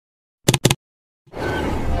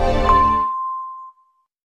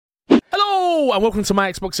Hello and welcome to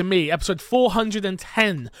My Xbox and Me, episode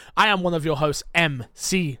 410. I am one of your hosts,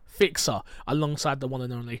 MC Fixer, alongside the one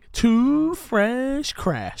and only Too Fresh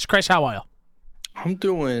Crash. Crash, how are you? I'm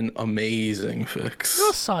doing amazing, Fix.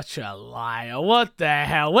 You're such a liar. What the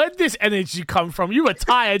hell? Where'd this energy come from? You were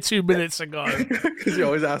tired 2 minutes ago. Because you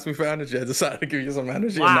always ask me for energy. I decided to give you some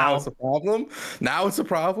energy, Wow. and now it's a problem. Now it's a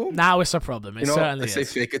problem. Now it's a problem. It certainly they say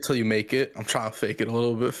is. fake it till you make it. I'm trying to fake it a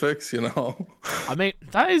little bit, Fix, you know? I mean,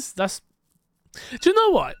 that's... Do you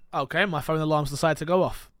know what? Okay, my phone alarms decided to go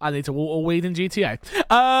off. I need to water weed in GTA.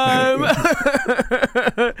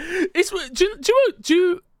 Do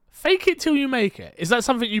you fake it till you make it? Is that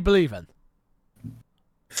something you believe in?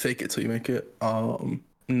 Fake it till you make it?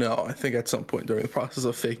 No, I think at some point during the process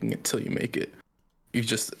of faking it till you make it, you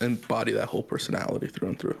just embody that whole personality through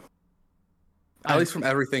and through. At least from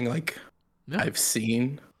everything I've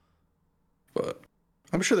seen. But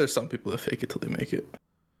I'm sure there's some people that fake it till they make it.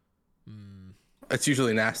 It's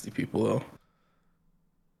usually nasty people though.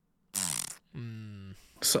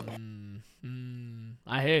 So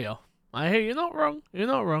I hear you. You're not wrong. You're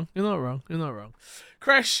not wrong.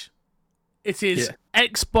 Crash, it is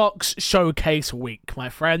Xbox Showcase week, my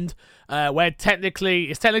friend. It's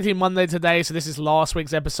technically Monday today, so this is last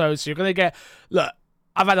week's episode. So you're gonna get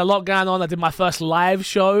I've had a lot going on. I did my first live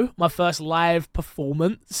show, my first live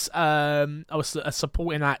performance. I was a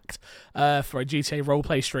supporting act for a GTA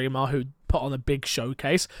roleplay streamer who put on a big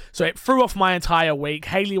showcase. So it threw off my entire week.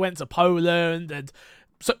 Haley went to Poland, and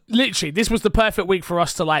so literally this was the perfect week for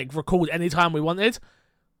us to record anytime we wanted.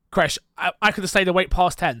 Crash, I could have stayed awake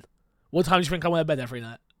past 10. What time do you think I went to bed every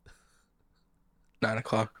night? 9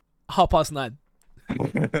 o'clock. 9:30.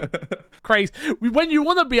 Crazy. When you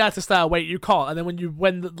want to be able to stay awake, you can't. And then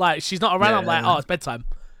when she's not around, I'm like, oh, it's bedtime.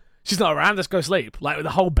 She's not around, let's go sleep. With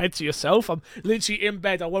the whole bed to yourself. I'm literally in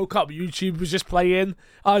bed. I woke up, YouTube was just playing.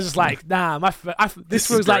 I was just like, nah, this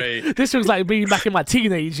feels like being back in my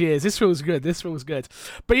teenage years. This feels good.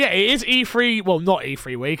 But yeah, it is E3. Well, not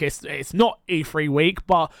E3 week. It's not E3 week,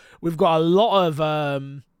 but we've got a lot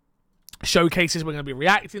of showcases we're going to be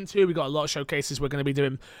reacting to. We've got a lot of showcases we're going to be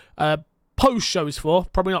doing post shows for,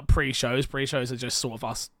 probably not pre-shows. Pre-shows are just sort of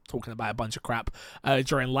us talking about a bunch of crap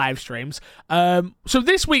during live streams. So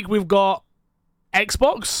this week we've got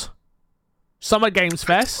Xbox, Summer Games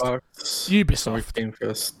Fest, Ubisoft. Summer Game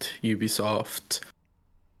Fest, Ubisoft,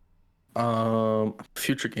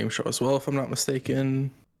 Future Game Show as well, if I'm not mistaken,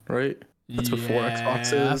 right? That's before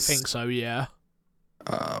Xbox is. I think so, yeah.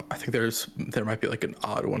 I think there might be an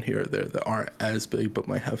odd one here or there that aren't as big, but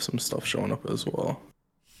might have some stuff showing up as well.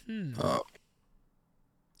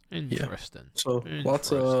 Interesting. So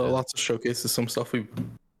lots of showcases, some stuff we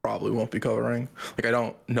probably won't be covering. I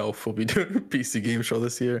don't know if we'll be doing a PC game show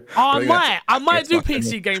this year. Oh, I might do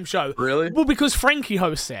PC game show. Really? Well, because Frankie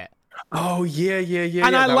hosts it. Oh yeah.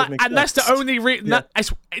 And that's the only reason.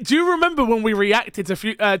 Do you remember when we reacted to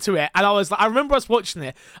it? And I remember us watching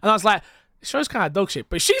it, and I was like, the show's kind of dog shit,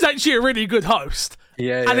 but she's actually a really good host.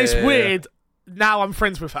 And it's weird. Now I'm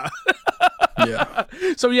friends with her.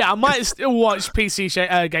 So I might still watch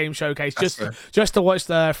PC Game Showcase just to watch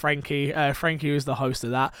the Frankie. Frankie who's the host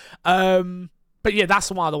of that. But yeah,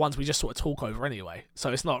 that's one of the ones we just sort of talk over anyway.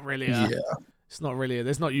 So it's not really. It's not really.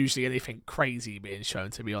 There's not usually anything crazy being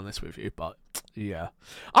shown, to be honest with you. But yeah,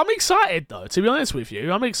 I'm excited though. To be honest with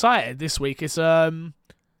you, I'm excited. This week is we'll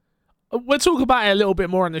talk about it a little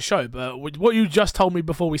bit more on the show. But what you just told me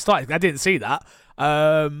before we started, I didn't see that.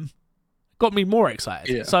 Got me more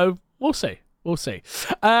excited. Yeah. So we'll see. Let's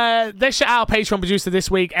shout out our Patreon producer this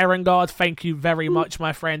week, Erengard. Thank you very much,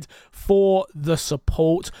 my friend, for the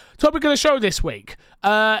support. Topic of the show this week.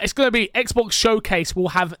 It's going to be Xbox Showcase will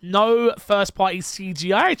have no first-party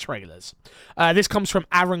CGI trailers. This comes from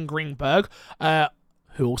Aaron Greenberg,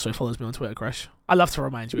 who also follows me on Twitter, Crash. I love to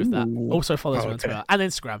remind you of that. Also follows me on Twitter and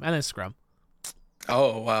Instagram.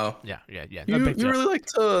 Oh, wow. Yeah. You really like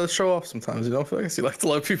to show off sometimes, you know? I guess you like to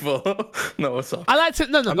let people know what's up. I like to...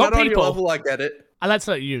 No, I'm not not on people. Your level, I get it. I like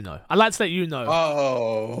to let you know.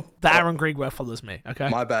 Oh. That Aaron Greenberg follows me, okay?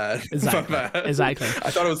 My bad. Exactly. My bad. Exactly.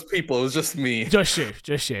 I thought it was people. It was just me. Just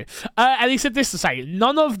you. And he said this to say,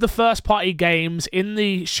 none of the first-party games in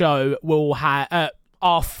the show will have...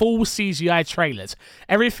 are full CGI trailers.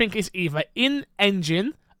 Everything is either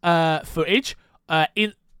in-engine footage,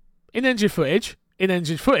 in-engine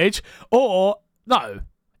footage, or no,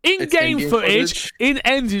 in-game footage,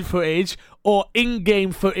 in-engine footage, or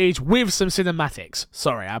in-game footage with some cinematics.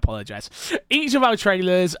 Sorry, I apologize. Each of our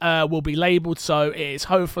trailers will be labeled so it is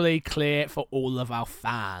hopefully clear for all of our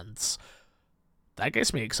fans. That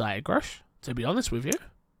gets me excited, Grush, to be honest with you.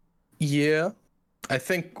 Yeah. I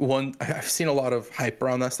think I've seen a lot of hype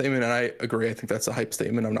around that statement, and I agree. I think that's a hype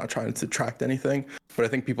statement. I'm not trying to detract anything, but I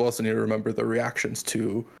think people also need to remember the reactions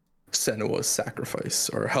to Senua's sacrifice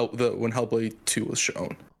or when Hellblade 2 was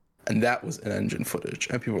shown, and that was in-engine footage,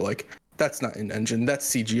 and people were like, "That's not in-engine, that's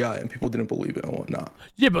CGI," and people didn't believe it and whatnot.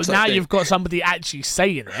 Yeah, but so now you've got somebody actually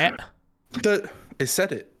saying it. It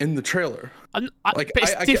said it in the trailer. But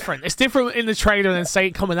it's different. It's different in the trailer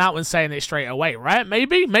than coming out and saying it straight away, right?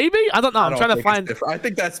 Maybe. I don't know. I'm trying to find. I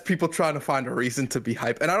think that's people trying to find a reason to be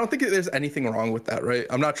hype, and I don't think there's anything wrong with that, right?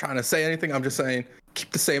 I'm not trying to say anything. I'm just saying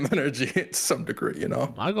keep the same energy to some degree, you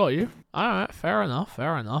know. I got you. All right, fair enough.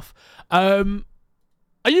 Are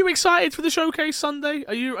you excited for the showcase Sunday?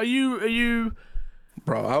 Are you?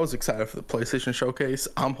 Bro, I was excited for the PlayStation showcase.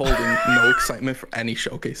 I'm holding no excitement for any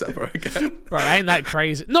showcase ever again. Bro, ain't that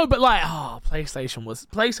crazy? No, but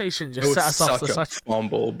PlayStation just set us off to such a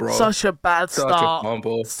fumble, bro. Such a bad start. Such a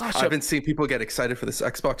fumble. I've been seeing people get excited for this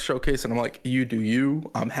Xbox showcase, and I'm like, you do you.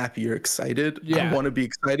 I'm happy you're excited. Yeah. I want to be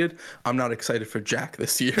excited. I'm not excited for Jack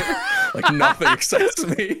this year. Like, nothing excites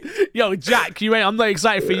me. Yo, Jack, I'm not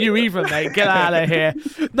excited for you either, mate. Get out of here.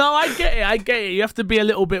 No, I get it. You have to be a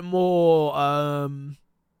little bit more,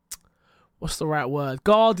 what's the right word?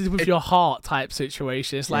 Guarded with your heart type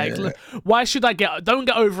situation. It's like, look, why should don't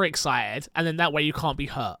get overexcited, and then that way you can't be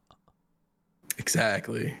hurt.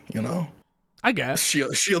 Exactly, you know? I guess.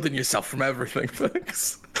 Shielding yourself from everything,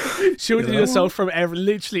 thanks. Shielding yourself from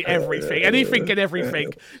literally everything. Anything and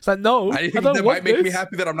everything. It's like, no, I don't that want might make me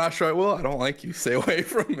happy that I'm not sure I will. I don't like you. Stay away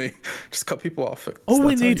from me. Just cut people off. All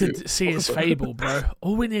we need to see is Fable, bro.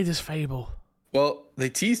 All we need is Fable. Well, they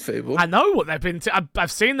teased Fable. I know what they've been.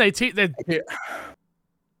 I've seen they teased.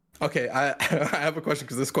 Okay, I have a question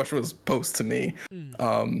because this question was posed to me.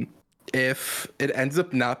 If it ends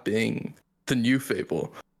up not being the new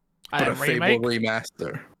Fable, but a Fable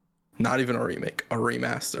remaster, not even a remake, a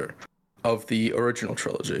remaster of the original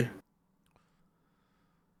trilogy,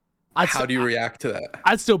 how do you react to that?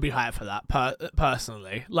 I'd still be hyped for that,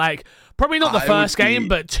 personally. Like, probably not the first game,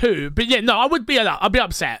 but 2. But yeah, no, I would be. I'd be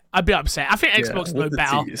upset. I think Xbox know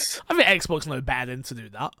better. I think Xbox know better than to do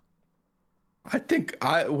that. I think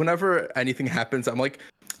whenever anything happens, I'm like,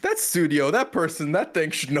 that studio, that person, that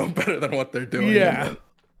thing should know better than what they're doing. Yeah.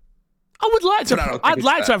 I would like to. I'd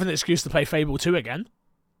like to have an excuse to play Fable 2 again.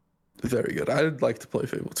 Very good. I'd like to play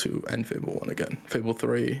Fable 2 and Fable 1 again. Fable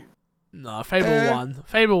 3. No, Fable 1.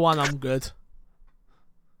 Fable 1, I'm good.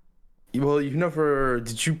 Well, you never...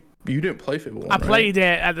 You didn't play Fable 1, I played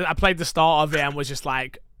it. I played the start of it and was just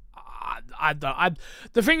like...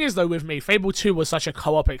 The thing is, though, with me, Fable 2 was such a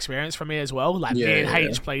co-op experience for me as well. Like, me and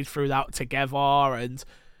H played through that together, and...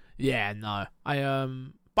 Yeah, no.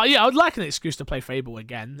 But yeah, I would like an excuse to play Fable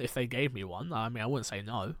again if they gave me one. I mean, I wouldn't say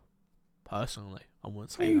no. Personally, I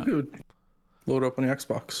wouldn't say no. You could load up on the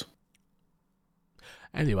Xbox.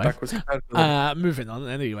 Anyway, moving on.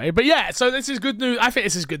 Anyway, but yeah, so this is good news. I think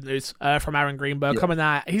this is good news from Aaron Greenberg coming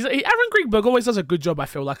out. Aaron Greenberg always does a good job. I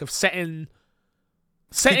feel like of setting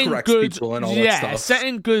good,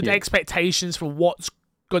 setting good expectations for what's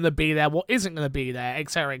gonna be there, what isn't gonna be there,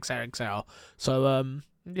 etc., etc., etc. So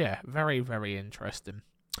yeah, very, very interesting.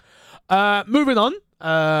 Moving on.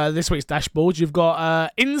 This week's dashboard, you've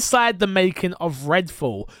got inside the making of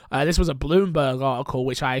Redfall. This was a Bloomberg article,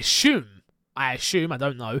 which I assume, I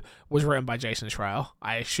don't know, was written by Jason Schreier.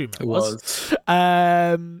 I assume it was.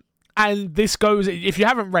 And this goes, if you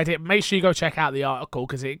haven't read it, make sure you go check out the article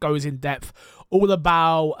because it goes in depth all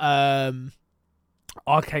about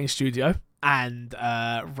Arcane Studio and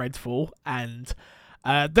Redfall. And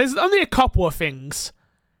there's only a couple of things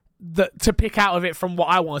that to pick out of it from what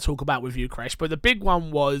I want to talk about with you, Kresh. But the big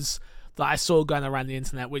one was that I saw going around the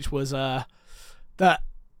internet, which was that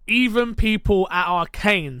even people at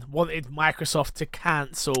Arcane wanted Microsoft to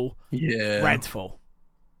cancel Redfall.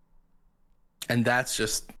 And that's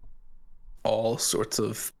just all sorts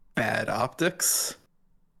of bad optics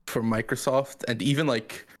for Microsoft and even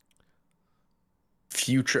like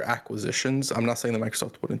future acquisitions. I'm not saying that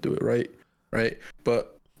Microsoft wouldn't do it, right?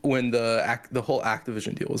 But when the whole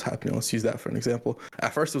Activision deal was happening, let's use that for an example.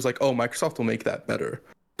 At first it was like, oh, Microsoft will make that better.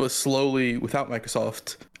 But slowly, without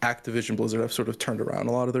Microsoft, Activision Blizzard have sort of turned around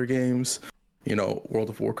a lot of their games. You know, World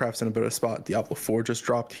of Warcraft's in a better spot. Diablo 4 just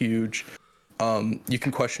dropped huge. You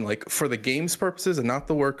can question, like, for the games purposes and not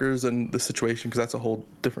the workers and the situation, because that's a whole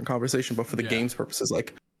different conversation. But for the games purposes,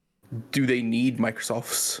 like, do they need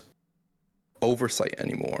Microsoft's oversight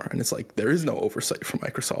anymore? And it's like, there is no oversight from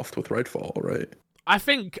Microsoft with Redfall, right? I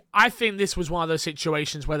think this was one of those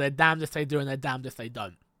situations where they're damned if they do and they're damned if they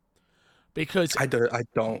don't. Because I don't.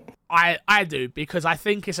 I do, because I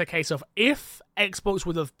think it's a case of if Xbox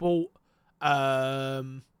would have bought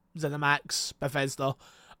ZeniMax, Bethesda,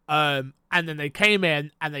 and then they came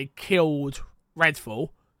in and they killed Redfall.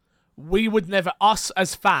 We would never, us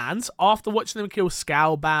as fans, after watching them kill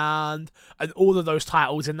Scalebound and all of those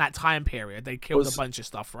titles in that time period, they killed a bunch of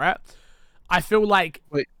stuff, right? I feel like...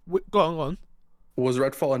 Wait. Go on. Was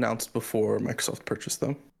Redfall announced before Microsoft purchased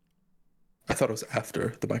them? I thought it was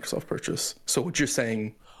after the Microsoft purchase. So what you're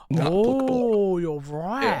saying, not applicable. Oh, you're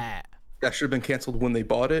right. Yeah. That should have been canceled when they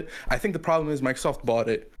bought it. I think the problem is Microsoft bought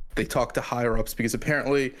it. They talked to higher ups because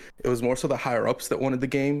apparently it was more so the higher ups that wanted the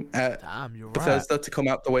game at Bethesda to come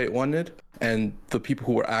out the way it wanted, and the people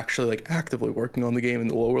who were actually like actively working on the game in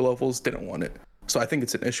the lower levels didn't want it. So I think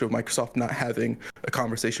it's an issue of Microsoft not having a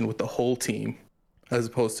conversation with the whole team, as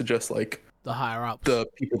opposed to just like the higher ups, the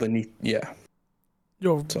people that need. Yeah.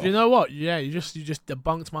 You know what? Yeah, you just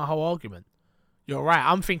debunked my whole argument. You're right.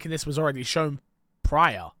 I'm thinking this was already shown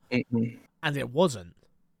prior, and it wasn't.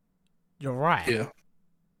 You're right. Yeah.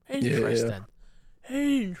 Interesting.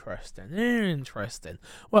 Interesting.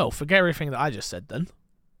 Well, forget everything that I just said then.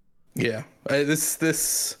 Yeah. This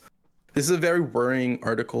is a very worrying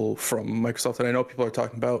article from Microsoft, and I know people are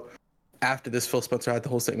talking about after this. Phil Spencer had the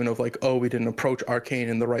whole statement of like, oh, we didn't approach Arcane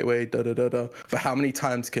in the right way, But how many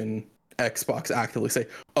times can Xbox actively say,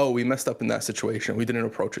 oh, we messed up in that situation, we didn't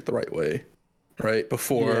approach it the right way, right?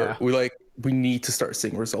 Before we need to start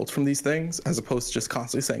seeing results from these things, as opposed to just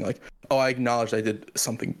constantly saying like, oh, I acknowledged I did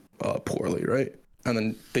something poorly, right? And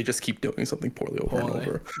then they just keep doing something poorly over and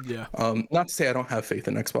over. Yeah. Not to say I don't have faith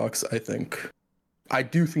in Xbox. I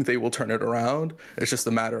do think they will turn it around. It's just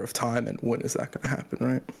a matter of time, and when is that going to happen,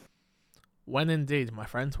 right? When indeed, my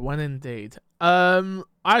friend. When indeed.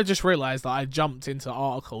 I just realized that I jumped into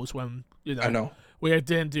articles when I know. We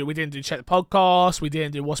didn't do Check the Podcast. We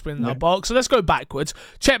didn't do What's Been in Our Box. So let's go backwards.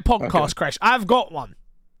 Check Podcast Crash. I've got one.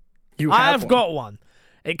 I've got one.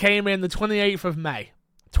 It came in the 28th of May,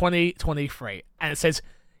 2023. And it says,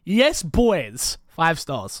 yes, boys. 5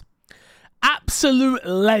 stars. Absolute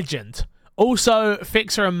legend. Also,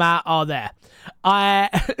 Fixer and Matt are there.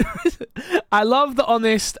 I love the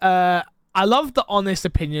honest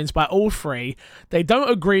opinions by all three. They don't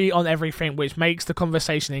agree on everything, which makes the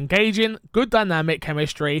conversation engaging, good dynamic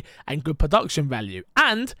chemistry, and good production value.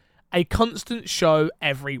 And a constant show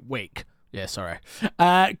every week. Yeah, sorry.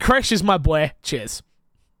 Kresh is my boy. Cheers.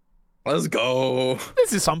 Let's go.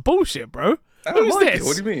 This is some bullshit, bro. Who's this?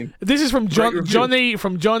 What do you mean? This is from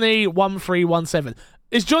Johnny1317.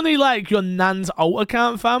 Is Johnny like your nan's alt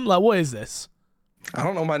account, fam? Like, what is this? I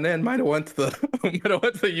don't know. My nan might have went to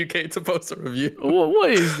the UK to post a review. What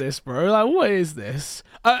is this, bro? Like, what is this?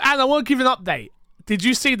 And I want to give you an update. Did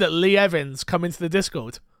you see that Lee Evans come into the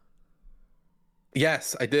Discord?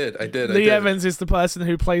 Yes, I did. Lee Evans is the person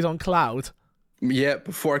who plays on Cloud. Yeah,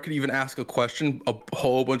 before I could even ask a question, a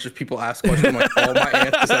whole bunch of people asked questions. Like, all my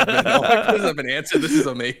answers have been answered. This is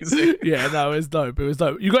amazing. Yeah, no, it was dope.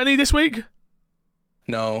 You got any this week?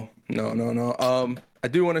 No. I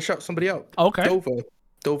do want to shout somebody out. Okay.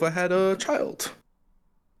 Dova had a child.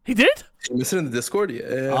 He did? She missed it in the Discord.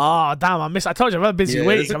 Yeah. Oh, damn! I told you I've had a busy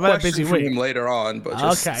week. I've had a busy week. Him later on, but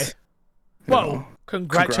just, okay. Well,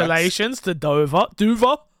 congratulations to Duvan.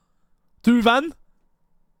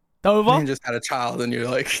 You just had a child and you're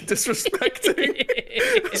like disrespecting.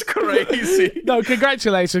 It's crazy. No,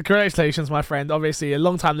 congratulations, my friend. Obviously, a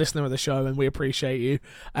long-time listener of the show, and we appreciate you.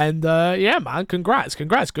 And yeah, man, congrats.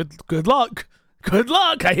 Good luck.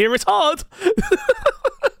 I hear it's hard.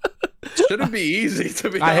 Shouldn't be easy, to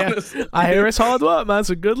be honest. I hear it's hard work, man.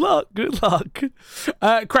 So good luck.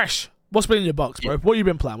 Crash, what's been in your box, bro? What have you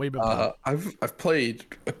been playing? I've played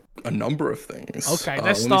a number of things. Okay,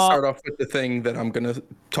 let me start off with the thing that I'm gonna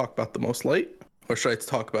talk about the most late, or should I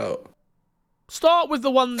talk about? Start with the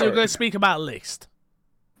one that you're gonna speak about least.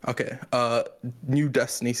 Okay. New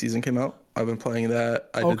Destiny season came out. I've been playing that.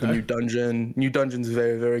 I did the new dungeon. New dungeon's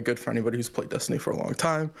very, very good for anybody who's played Destiny for a long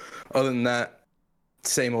time. Other than that,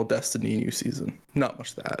 same old Destiny new season. Not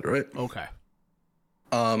much to add, right? Okay.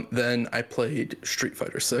 Then I played Street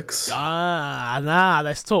Fighter 6.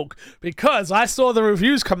 Let's talk. Because I saw the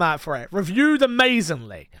reviews come out for it. Reviewed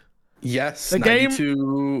amazingly. Yes, the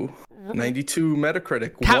 92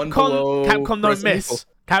 Metacritic. Capcom don't miss.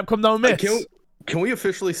 Capcom don't miss. Can we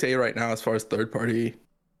officially say right now, as far as third-party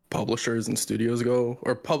publishers and studios go,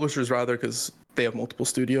 or publishers rather, because they have multiple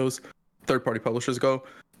studios, third-party publishers go?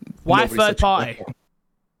 Why third-party?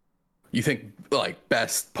 You think, like,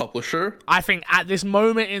 best publisher? I think at this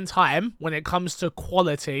moment in time, when it comes to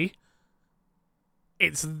quality,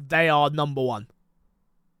 they are number one.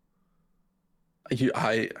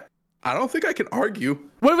 I don't think I can argue.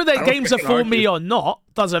 Whether their games are for me or not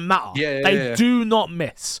doesn't matter. They do not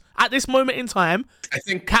miss. At this moment in time, I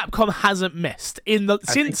think Capcom hasn't missed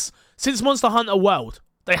since Monster Hunter World.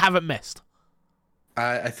 They haven't missed.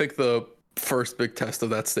 I think the first big test of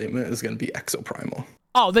that statement is going to be Exoprimal.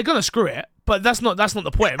 Oh, they're gonna screw it, but that's not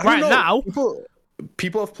the point. Right now,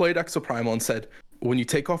 people have played Exoprimal and said, when you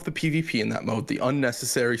take off the PvP in that mode, the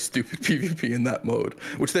unnecessary, stupid PvP in that mode,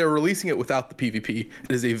 which they're releasing it without the PvP,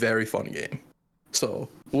 it is a very fun game. So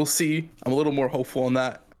we'll see. I'm a little more hopeful on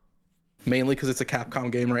that, mainly because it's a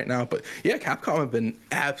Capcom game right now. But yeah, Capcom have been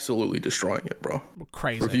absolutely destroying it, bro.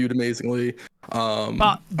 Crazy. Reviewed amazingly.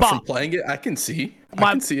 But from playing it, I can see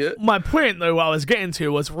it. My point, though, what I was getting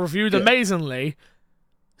to was reviewed amazingly.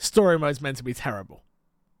 Story mode's meant to be terrible.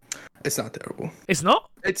 It's not terrible. It's not?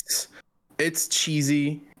 It's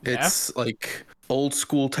cheesy. It's like old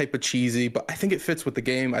school type of cheesy, but I think it fits with the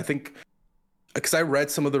game. I think because I read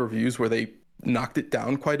some of the reviews where they knocked it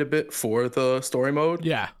down quite a bit for the story mode.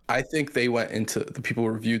 Yeah. I think they went into the people who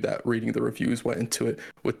reviewed that, reading the reviews, went into it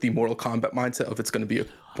with the Mortal Kombat mindset of it's going to be a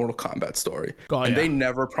Mortal Kombat story. They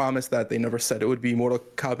never promised that. They never said it would be. Mortal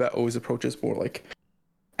Kombat always approaches more like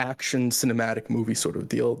action cinematic movie sort of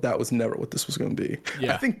deal. That was never what this was going to be.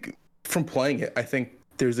 I think from playing it, I think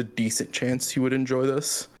there's a decent chance you would enjoy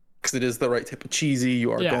this because it is the right type of cheesy.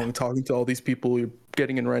 You are talking to all these people. You're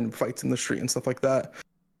getting in random fights in the street and stuff like that.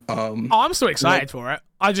 I'm still excited for it.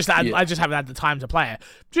 I just haven't had the time to play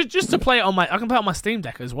it. Just to play it I can play it on my Steam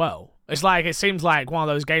Deck as well. It's like, it seems like one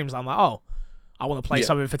of those games I'm like, oh, I want to play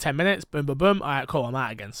something for 10 minutes. Boom, boom, boom. All right, cool. I'm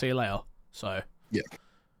out again. See you later. So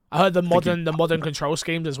I heard the modern control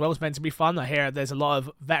schemes as well is meant to be fun. I hear there's a lot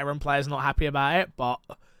of veteran players not happy about it, but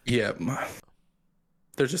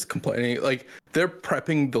they're just complaining. Like, they're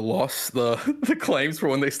prepping the claims for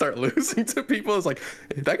when they start losing to people. It's like,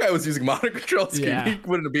 if that guy was using modern control scheme, he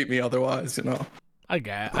wouldn't have beat me otherwise, you know. I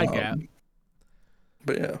get it.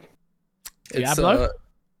 But yeah. Diablo?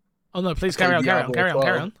 Oh no, please carry on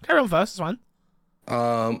first, it's fine.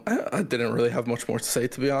 I didn't really have much more to say,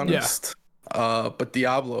 to be honest. But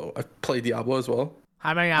Diablo, I played Diablo as well.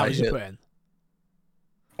 How many hours you put in?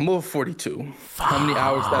 I'm over 42. How many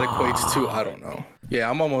hours that equates to, I don't know. Yeah,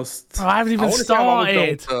 I'm almost... I haven't even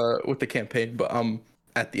started. With the campaign, but I'm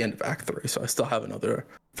at the end of Act 3, so I still have another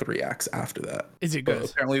 3 acts after that. Is it good?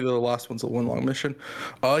 Apparently the last one's a one long mission.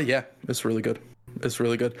 Yeah, it's really good. It's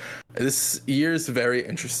really good. This year's very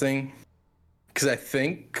interesting because I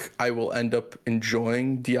think I will end up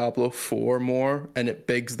enjoying Diablo 4 more, and it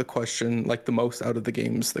begs the question, like the most out of the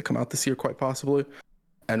games that come out this year, quite possibly.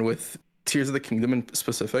 And with Tears of the Kingdom in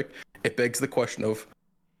specific, it begs the question of,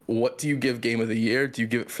 what do you give Game of the Year? Do you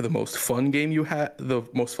give it for the most fun game you had, the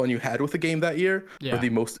most fun you had with a game that year, or the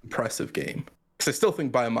most impressive game? Because I still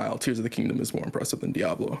think by a mile, Tears of the Kingdom is more impressive than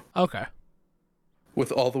Diablo. Okay.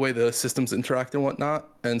 With all the way the systems interact and whatnot.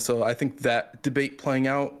 And so I think that debate playing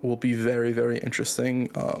out will be very, very interesting.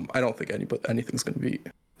 I don't think anything's going to beat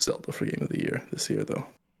Zelda for Game of the Year this year, though.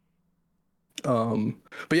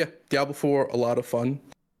 But yeah, Diablo 4, a lot of fun.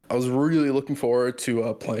 I was really looking forward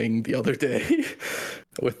to playing the other day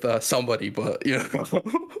with somebody, but you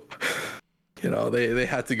know, they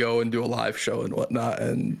had to go and do a live show and whatnot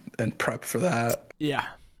and prep for that. Yeah.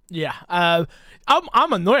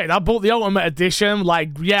 I'm annoyed. I bought the Ultimate Edition.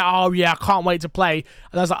 Like, I can't wait to play.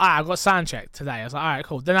 And I was like, I got soundcheck today. I was like, all right,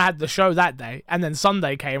 cool. Then I had the show that day, and then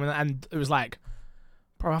Sunday came, and it was like,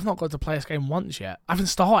 bro, I've not got to play this game once yet. I haven't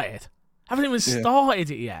started. I haven't even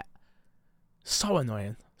started it yet. So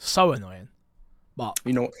annoying. But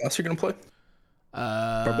you know what class you're gonna play?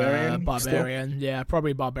 Barbarian. Still? Yeah,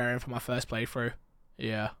 probably Barbarian for my first playthrough.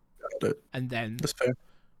 Yeah. Got it. And then that's fair.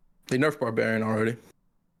 They nerfed Barbarian already.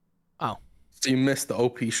 Oh. So you missed the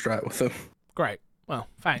OP strat with him. Great. Well,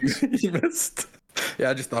 thanks. You missed. Yeah,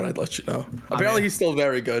 I just thought I'd let you know. Apparently he's still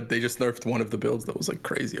very good. They just nerfed one of the builds that was like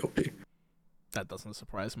crazy OP. That doesn't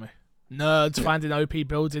surprise me. Nerds finding OP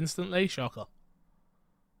builds instantly. Shocker.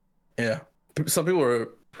 Yeah. Some people were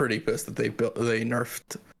pretty pissed that they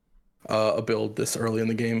nerfed a build this early in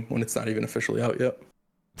the game when it's not even officially out yet.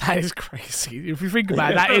 That is crazy. If you think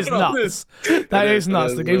about it, that is nuts. That is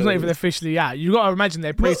nuts. The game's not even officially out. You got to imagine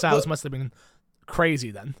their pre-sales must have been crazy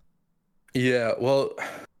then. Yeah, well,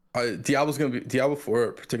 Diablo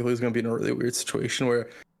 4 particularly is going to be in a really weird situation where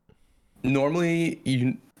normally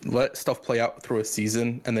you let stuff play out through a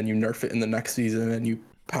season and then you nerf it in the next season and you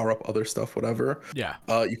power up other stuff, whatever. Yeah.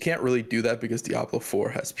 You can't really do that because Diablo 4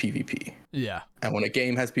 has PvP. Yeah. And when a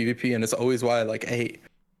game has PvP, and it's always why I'm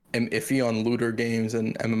iffy on looter games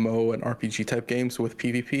and MMO and RPG type games with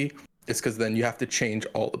PvP, it's because then you have to change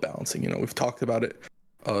all the balancing. You know, we've talked about it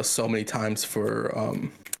so many times for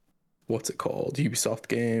what's it called? Ubisoft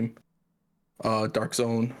game, Dark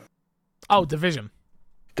Zone. Oh, Division.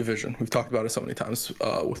 We've talked about it so many times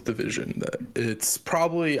with Division that it's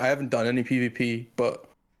probably, I haven't done any PvP, but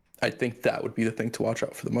I think that would be the thing to watch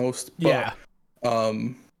out for the most. But,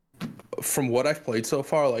 from what I've played so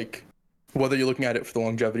far, like whether you're looking at it for the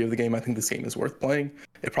longevity of the game, I think this game is worth playing.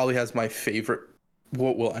 It probably has my favorite,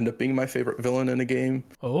 what will end up being my favorite villain in a game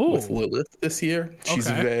with Lilith this year. She's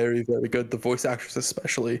very, very good. The voice actress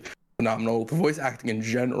especially phenomenal. The voice acting in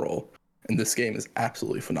general in this game is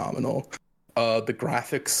absolutely phenomenal. The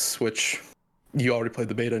graphics, which you already played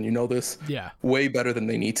the beta and you know this, way better than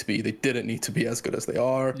they need to be. They didn't need to be as good as they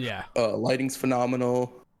are. Lighting's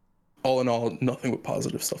phenomenal. All in all, nothing but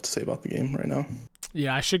positive stuff to say about the game right now.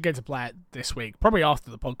 Yeah, I should get to play it this week, probably after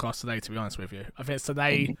the podcast today, to be honest with you. I think it's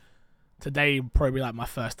today. Today probably like my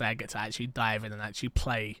first day I get to actually dive in and actually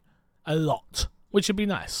play a lot, which would be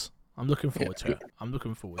nice. I'm looking forward to it. I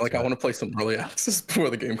want to play some early access before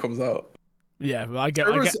the game comes out. Yeah, but I get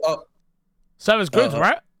server's good,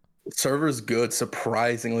 right? Server's good,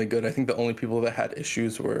 surprisingly good. I think the only people that had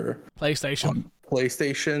issues were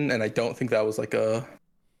PlayStation, and I don't think that was like a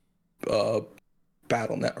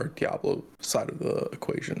Battle.net or Diablo side of the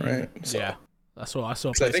equation, right? So, yeah, that's what I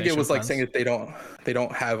saw. I think it was like saying that they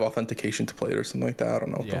don't have authentication to play it or something like that. I don't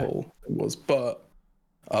know what the whole thing was, but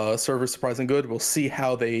server's surprisingly good. We'll see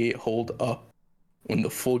how they hold up when the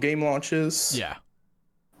full game launches. Yeah,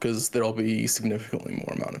 because there'll be significantly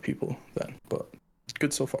more amount of people then, but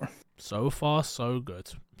good so far. So far, so good.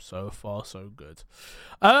 What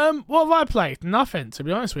have I played? Nothing, to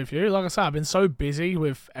be honest with you. Like I said, I've been so busy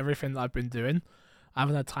with everything that I've been doing. I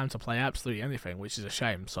haven't had time to play absolutely anything, which is a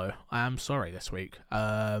shame. So I am sorry this week.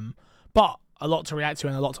 But a lot to react to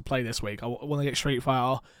and a lot to play this week. I want to get Street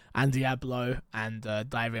Fighter and Diablo and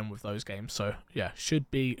dive in with those games. So yeah, should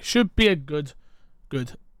be a good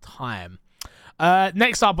time.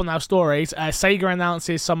 Next up on our stories, Sega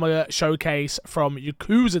announces Summer Showcase from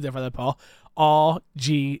Yakuza developer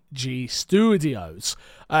RGG Studios.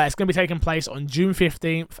 It's going to be taking place on June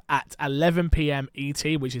 15th at 11 p.m. ET,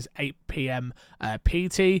 which is 8 p.m.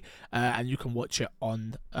 PT, and you can watch it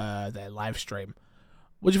on their live stream.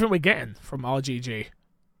 What do you think we're getting from RGG?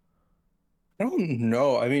 I don't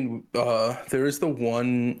know. I mean, there is the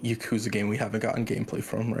one Yakuza game we haven't gotten gameplay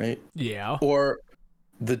from, right? Yeah. Or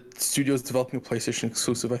the studio's developing a PlayStation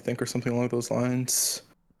exclusive, I think, or something along those lines.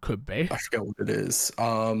 Could be. I forget what it is.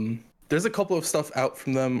 There's a couple of stuff out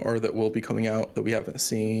from them or that will be coming out that we haven't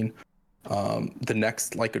seen. The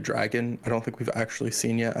next Like a Dragon, I don't think we've actually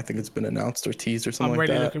seen yet. I think it's been announced or teased or something like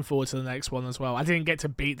that. I'm really looking forward to the next one as well. I didn't get to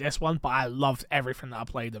beat this one, but I loved everything that I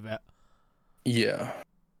played of it. Yeah,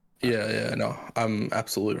 no, I'm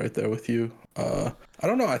absolutely right there with you. I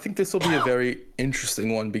don't know. I think this will be a very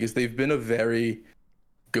interesting one because they've been a very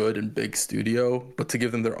good and big studio, but to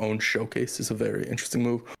give them their own showcase is a very interesting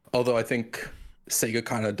move. Although I think Sega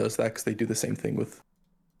kind of does that because they do the same thing with,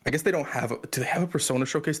 I guess they don't have do they have a Persona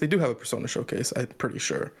showcase? They do have a Persona showcase, I'm pretty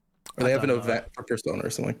sure. Or they have an event for Persona or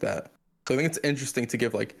something like that. So I think it's interesting to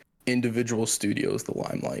give like individual studios the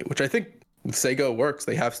limelight, which I think with Sega works.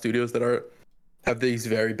 They have studios that have these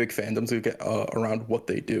very big fandoms who get around what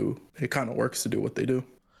they do. It kind of works to do what they do.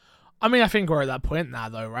 I mean, I think we're at that point now,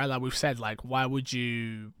 though, right? Like we've said, like, why would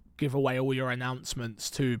you give away all your announcements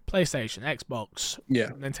to PlayStation, Xbox,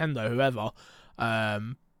 Nintendo, whoever,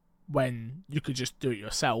 when you could just do it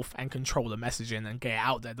yourself and control the messaging and get it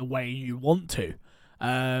out there the way you want to?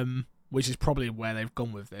 Which is probably where they've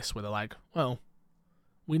gone with this, where they're like, well,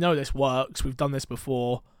 we know this works, we've done this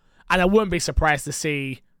before, and I wouldn't be surprised to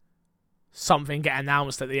see something get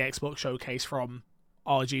announced at the Xbox showcase from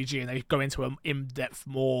RGG and they go into an in-depth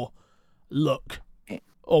more look,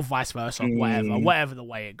 or vice versa, whatever the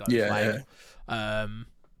way it goes. I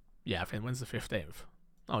think when's the 15th?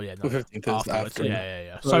 Oh yeah, no, the 15th is after.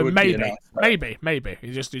 Yeah. So maybe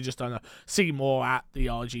you just don't know. See more at the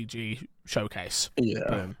RGG showcase.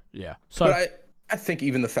 Yeah. So, but I think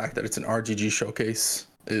even the fact that it's an RGG showcase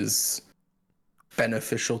is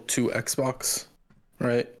beneficial to Xbox,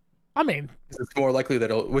 right? I mean, it's more likely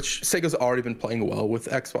that which Sega's already been playing well with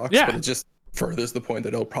Xbox, but it just furthers the point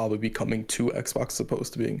that it'll probably be coming to Xbox as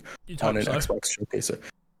opposed to being on an Xbox showcase.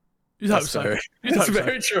 That's very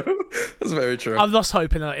true. That's very true. I've lost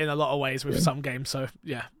hope in a lot of ways with some games, so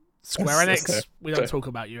yeah. Square Enix, we don't talk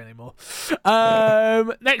about you anymore.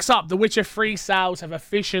 Next up, The Witcher 3 sales have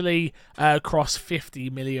officially crossed 50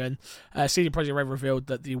 million. CD Projekt Red revealed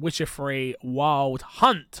that The Witcher 3 Wild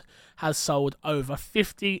Hunt has sold over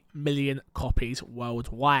 50 million copies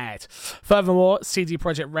worldwide. Furthermore, CD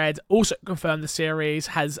Projekt Red also confirmed the series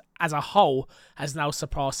as a whole has now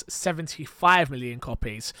surpassed 75 million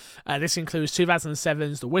copies. This includes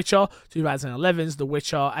 2007's The Witcher, 2011's The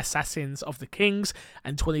Witcher Assassins of the Kings,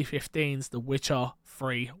 and 2015's The Witcher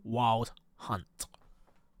 3 Wild Hunt.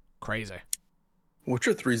 Crazy.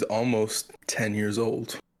 Witcher 3 is almost 10 years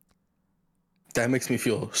old. That makes me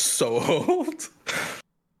feel so old.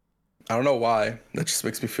 I don't know why. That just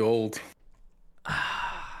makes me feel old.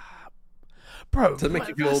 Bro, does that make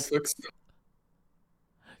you feel old, Fix?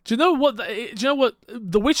 Do you know what?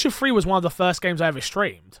 The Witcher 3 was one of the first games I ever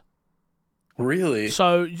streamed. Really?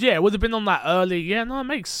 So yeah, it would have been on that early. Yeah, no, it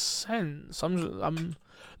makes sense. I'm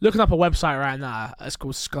looking up a website right now. It's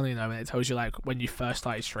called Scunino, and it tells you like when you first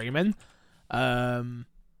started streaming.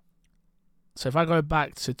 So if I go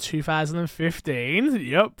back to 2015,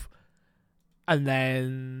 yep. And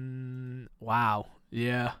then, wow,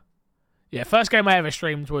 yeah. First game I ever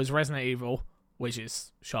streamed was Resident Evil, which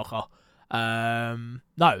is shocker.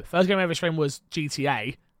 No, first game I ever streamed was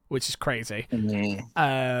GTA, which is crazy.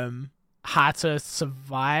 Mm-hmm. How to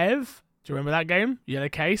Survive. Do you remember that game? Yellow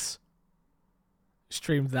Case.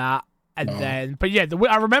 Streamed that, and then, but yeah,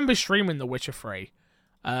 I remember streaming The Witcher 3,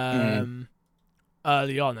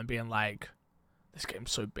 early on and being like, this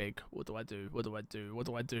game's so big. What do I do?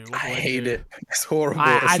 I hate it. It's horrible.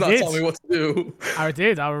 It's not telling me what to do. I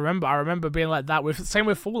did. I remember being like that. Same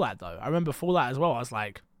with Fallout though. I remember Fallout as well. I was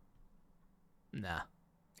like, nah.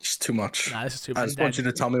 It's too much. Nah, this is too much. I just want you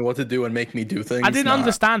to tell me what to do and make me do things. I didn't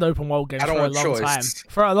understand open world games for a long time.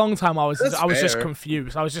 For a long time, I was just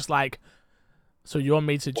confused. I was just like, so you want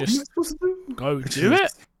me to just go do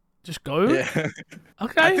it? Just go? Yeah.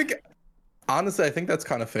 Okay. Honestly, I think that's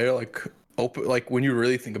kind of fair. Like when you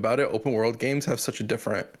really think about it, open world games have such a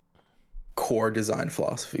different core design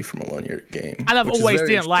philosophy from a linear game. And I've always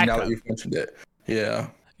didn't like now it. That you've mentioned it. Yeah.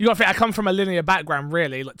 You gotta think, I come from a linear background,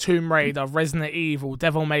 really. Like Tomb Raider, Resident Evil,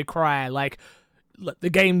 Devil May Cry. Like the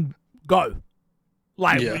game go.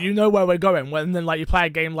 Like, you know where we're going. And then, like, you play a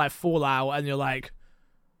game like Fallout and you're like...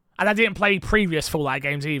 And I didn't play previous Fallout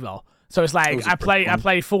games either. So it's like, I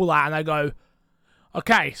play Fallout and I go,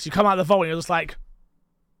 okay, so you come out of the vault and you're just like,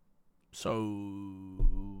 so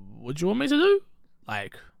what do you want me to do?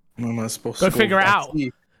 Like, am I supposed to go figure it out?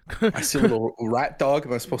 I see a little rat dog.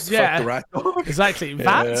 Am I supposed to fuck the rat dog? Exactly.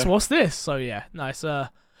 Vats, what's this? So yeah, nice.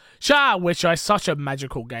 Shout out Witcher. It's such a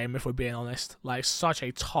magical game, if we're being honest. Like, such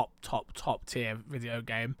a top tier video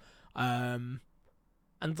game. And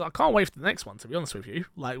I can't wait for the next one, to be honest with you.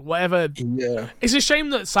 Like, whatever. Yeah. It's a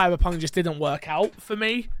shame that Cyberpunk just didn't work out for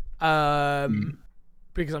me.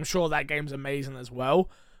 Because I'm sure that game's amazing as well.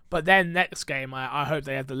 But then next game, I hope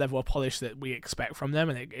they have the level of polish that we expect from them,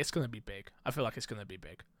 and it's going to be big. I feel like it's going to be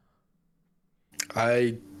big.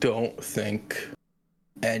 I don't think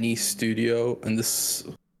any studio, and this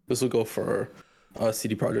will go for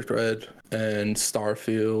CD Projekt Red and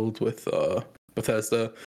Starfield with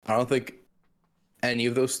Bethesda. I don't think any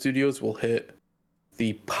of those studios will hit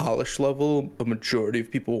the polish level a majority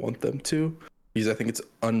of people want them to, because I think it's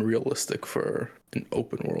unrealistic for an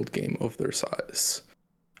open world game of their size.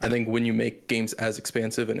 I think when you make games as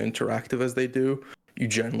expansive and interactive as they do, you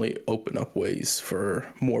generally open up ways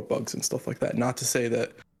for more bugs and stuff like that. Not to say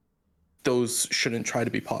that those shouldn't try to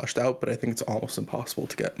be polished out, but I think it's almost impossible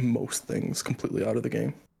to get most things completely out of the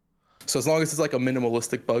game. So as long as it's like a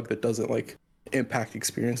minimalistic bug that doesn't like impact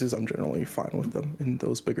experiences, I'm generally fine with them in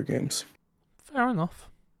those bigger games. Fair enough.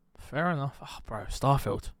 Oh, bro,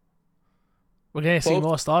 Starfield. We're going to see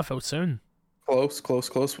more Starfield soon.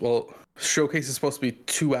 Close. Well, Showcase is supposed to be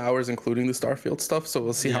 2 hours, including the Starfield stuff, so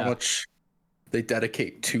we'll see how much they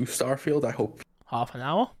dedicate to Starfield. I hope half an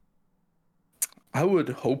hour. I would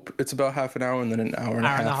hope it's about half an hour and then an hour and a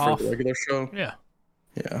half for the regular show. Yeah.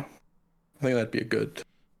 I think that'd be a good.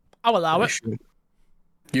 I'll allow it.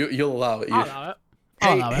 You'll allow it. I'll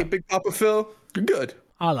allow it. Hey, Big Papa Phil, you're good.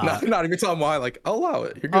 I'll allow it. Not even telling why. Like, I'll allow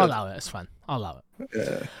it. You're good. I'll allow it. It's fine. I'll allow it.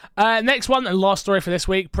 Yeah. Next one and last story for this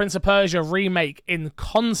week: Prince of Persia remake in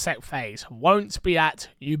concept phase won't be at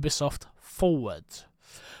Ubisoft Forward.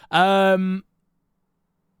 Are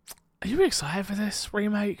you excited for this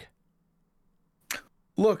remake?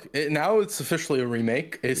 Look, now it's officially a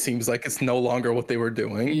remake. It seems like it's no longer what they were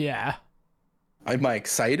doing. Yeah. Am I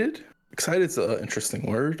excited? Excited's an interesting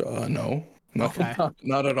word. No, okay.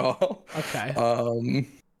 not at all. Okay.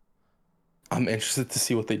 I'm interested to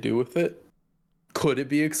see what they do with it. Could it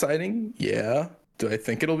be exciting? Yeah. Do I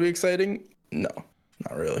think it'll be exciting? No,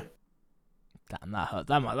 not really. Damn, that hurt.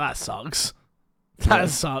 That sucks. That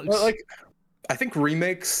sucks. But, like, I think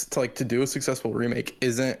remakes to do a successful remake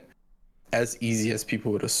isn't as easy as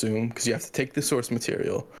people would assume, because you have to take the source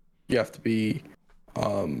material, you have to be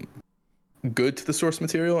good to the source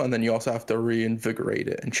material, and then you also have to reinvigorate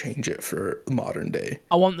it and change it for modern day.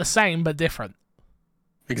 I want the same but different.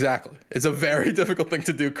 Exactly. It's a very difficult thing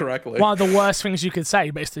to do correctly. One of the worst things you could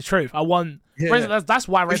say, but it's the truth. I want... Yeah. That's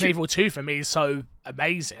why Resident Evil 2 for me is so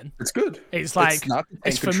amazing. It's good. It's like,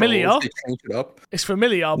 it's familiar. They change it up. It's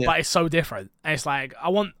familiar, but it's so different. And it's like, I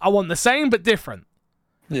want the same but different.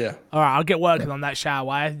 Yeah. All right, I'll get working on that, shall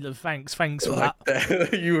I? Thanks for that.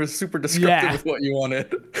 You were super descriptive with what you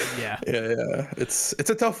wanted. Yeah. Yeah. It's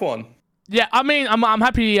a tough one. Yeah, I mean, I'm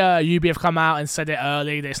happy Ubi have come out and said it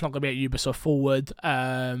early that it's not going to be at Ubisoft Forward.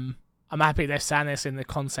 I'm happy they're saying this in the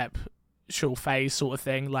conceptual phase sort of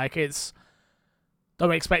thing. Like, it's...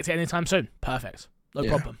 Don't expect it anytime soon. Perfect. No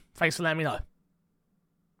problem. Thanks for letting me know.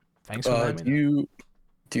 Thanks for letting me know.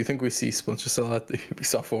 Do you think we see Splinter Cell at the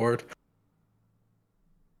Ubisoft Forward?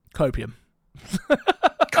 Copium.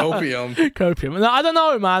 Copium. No, I don't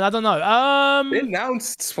know, man. I don't know. They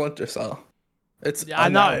announced Splinter Cell. I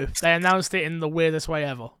know. They announced it in the weirdest way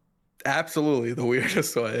ever. Absolutely the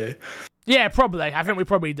weirdest way. Yeah, probably. I think we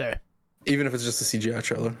probably do. Even if it's just a CGI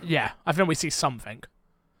trailer. Yeah, I think we see something.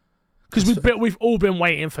 Because we've all been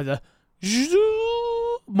waiting for the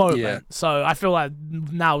moment. Yeah. So I feel like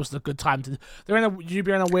now's the good time to... You'd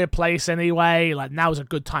be in a weird place anyway. Like, now's a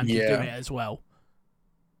good time to do it as well.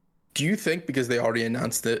 Do you think, because they already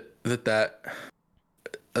announced it, that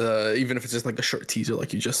even if it's just like a short teaser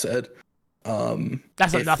like you just said,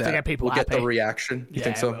 that's enough to get people happy? Get the reaction? You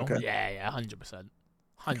think so? Okay. Yeah, 100%.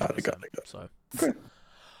 Got it. So, okay.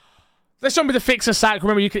 Let's jump into Fixer Sack.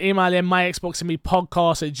 Remember, you can email in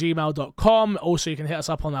myxboxandmepodcast@gmail.com. Also, you can hit us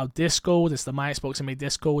up on our Discord. It's the My Xbox and Me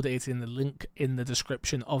Discord. It's in the link in the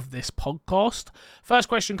description of this podcast. First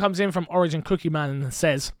question comes in from Origin Cookie Man and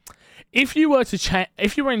says, if you were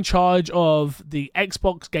in charge of the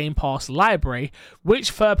Xbox Game Pass library,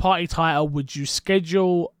 which third-party title would you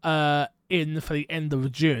schedule in for the end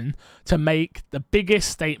of June to make the biggest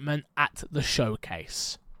statement at the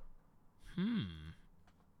showcase?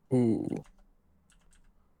 Ooh.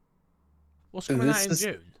 What's coming out in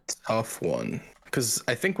June? Tough one. Because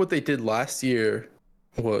I think what they did last year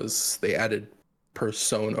was they added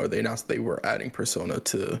Persona, or they announced they were adding Persona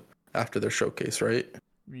to after their showcase, right?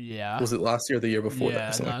 Yeah. Was it last year or the year before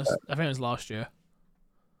that? I think it was last year.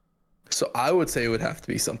 So I would say it would have to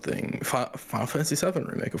be something Final Fantasy VII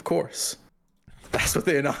Remake, of course. That's what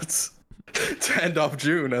they announced to end off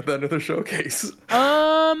June at the end of the showcase.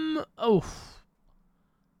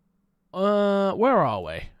 Where are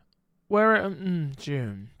we?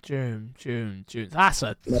 June. That's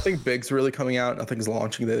a... Nothing big's really coming out. Nothing's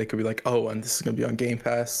launching that they could be like, oh, and this is going to be on Game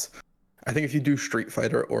Pass. I think if you do Street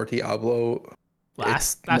Fighter or Diablo,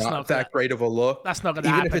 that's not that great of a look. That's not going to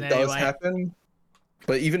happen even if it does anyway. happen.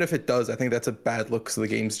 But even if it does, I think that's a bad look because the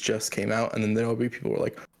games just came out, and then there'll be people who are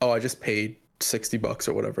like, oh, I just paid $60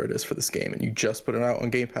 or whatever it is for this game, and you just put it out on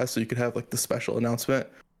Game Pass so you could have like the special announcement.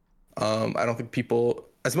 I don't think people,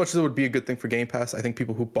 as much as it would be a good thing for Game Pass, I think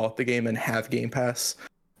people who bought the game and have Game Pass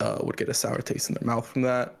would get a sour taste in their mouth from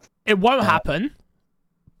that. It won't happen,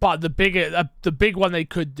 but the big one they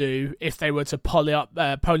could do if they were to pony up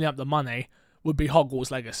the money would be Hogwarts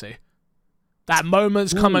Legacy. That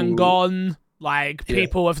moment's come and gone. Like,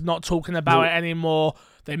 people are not talking about it anymore.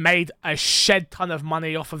 They made a shed ton of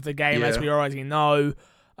money off of the game, as we already know.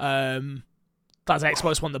 Does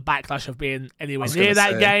Xbox want the backlash of being anywhere near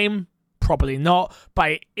that game? Probably not.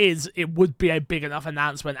 But it would be a big enough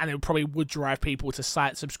announcement, and it probably would drive people to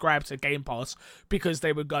subscribe to Game Pass, because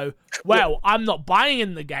they would go, well, I'm not buying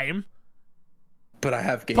in the game, but I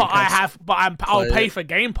have Game Pass. I'll pay for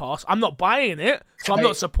Game Pass. I'm not buying it, so I'm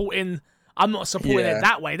not supporting it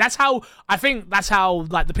that way. That's how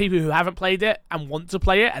like the people who haven't played it and want to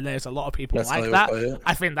play it, and there's a lot of people like that.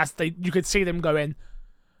 I think you could see them going,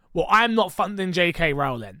 well, I'm not funding J.K.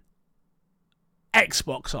 Rowling.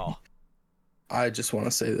 Xbox are. I just want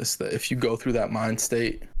to say this, that if you go through that mind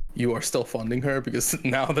state, you are still funding her, because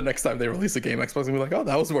now the next time they release a game, Xbox will be like, oh,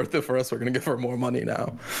 that was worth it for us. We're going to give her more money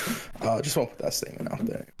now. Just want to put that statement out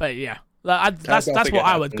there. But yeah, that's what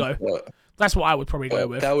I would go. That's what I would probably go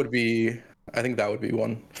with. I think that would be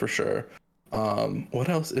one for sure. What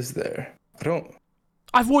else is there? You're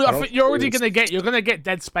already gonna get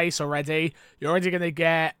Dead Space already. You're already gonna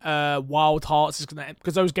get Wild Hearts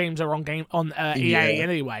because those games are on EA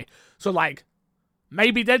anyway. So like,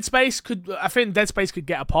 maybe Dead Space could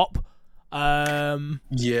get a pop.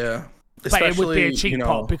 Yeah, but it would be a cheap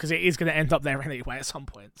pop because it is gonna end up there anyway at some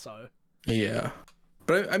point. So yeah.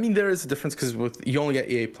 But I mean, there is a difference because you only get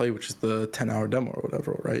EA Play, which is the 10-hour demo or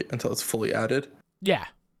whatever, right? Until it's fully added. Yeah.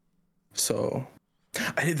 So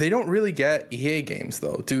they don't really get EA games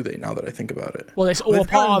though, do they? Now that I think about it. Well, it's all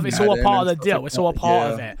part of the deal. It's all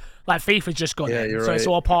part of it. Like FIFA's just got it, so it's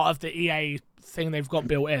all part of the EA thing they've got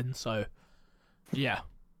built in. So yeah.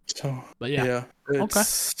 So but yeah. Okay.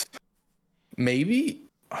 Maybe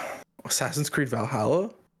Assassin's Creed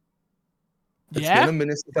Valhalla. It's been a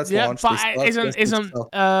minute since that's launched. But isn't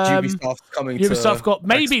Ubisoft coming Ubisoft got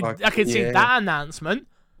maybe Xbox. I can see that announcement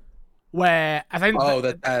where I think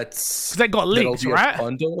that's they got leaked, right?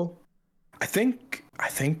 Bundle. I think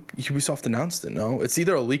Ubisoft announced it. No, it's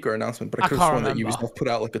either a leak or announcement, but I could have sworn that Ubisoft put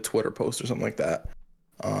out like a Twitter post or something like that.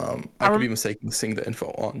 I could be mistaken seeing the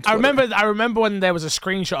info on Twitter. I remember when there was a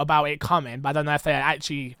screenshot about it coming, but I don't know if they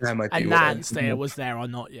actually announced that it was there or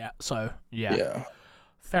not yet. So yeah.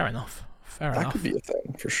 Fair enough. That could be a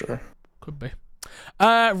thing for sure. Could be.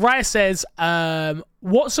 Raya says,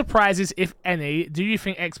 what surprises, if any, do you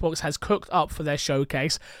think Xbox has cooked up for their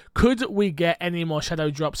showcase? Could we get any more Shadow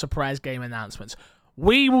Drop surprise game announcements?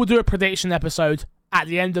 We will do a prediction episode at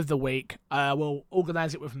the end of the week. We'll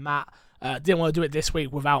organise it with Matt. Didn't want to do it this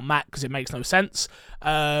week without Matt because it makes no sense.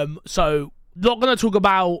 So not going to talk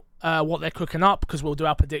about what they're cooking up because we'll do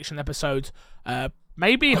our prediction episode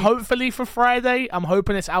hopefully for Friday. I'm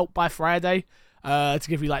hoping it's out by Friday to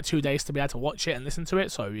give you like 2 days to be able to watch it and listen to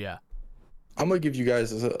it. So yeah. I'm going to give you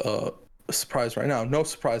guys a surprise right now. No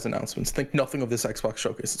surprise announcements. Think nothing of this Xbox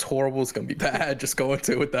showcase. It's horrible. It's going to be bad. Just go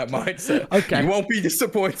into it with that mindset. Okay. You won't be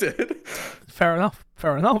disappointed. Fair enough.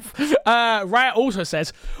 Riot also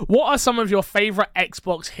says, what are some of your favorite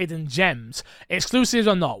Xbox hidden gems, exclusives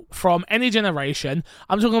or not, from any generation?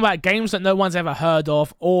 I'm talking about games that no one's ever heard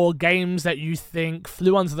of, or games that you think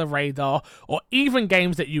flew under the radar, or even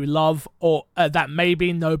games that you love, or that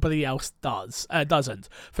maybe nobody else doesn't.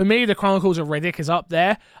 For me, the Chronicles of Riddick is up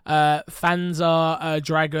there. Panzer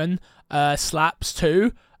Dragon slaps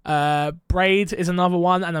too. Braid is another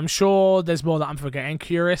one, and I'm sure there's more that I'm forgetting.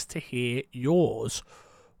 Curious to hear yours.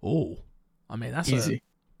 Oh, I mean, that's easy.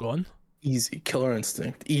 Go on. Easy. Killer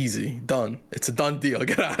Instinct. Easy. Done. It's a done deal.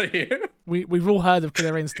 Get out of here. We've all heard of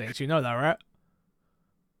Killer Instinct. You know that, right?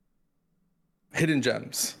 Hidden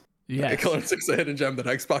gems. Yeah. Killer Instinct's a hidden gem that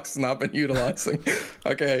Xbox has not been utilizing.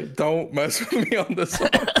 Okay, don't mess with me on this one.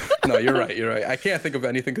 No, you're right. I can't think of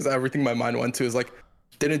anything because everything my mind went to is like,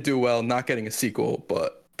 didn't do well, not getting a sequel,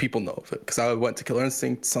 but people know of it. Because I went to Killer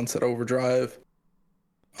Instinct, Sunset Overdrive,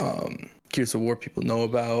 Gears of War people know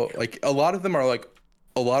about. Like, a lot of them are like,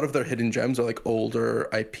 a lot of their hidden gems are like older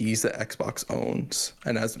IPs that Xbox owns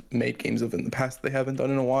and has made games of in the past they haven't done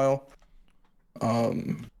in a while. I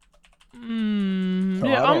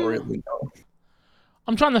don't really know.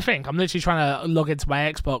 I'm trying to think. I'm literally trying to log into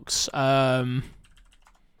my Xbox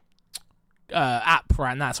app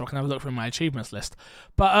right now so I can have a look through my achievements list.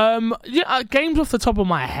 But games off the top of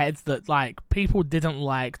my head that like people didn't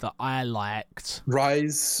like that I liked.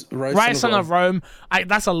 Rise Son of Rome.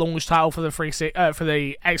 That's a launch title for the for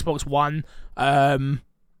the Xbox One.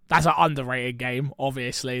 That's an underrated game,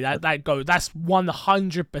 obviously. That's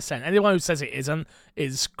 100%. Anyone who says it isn't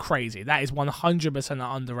is crazy. That is 100% an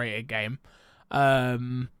underrated game.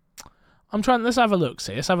 Let's have a look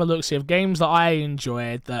see. Let's have a look see of games that I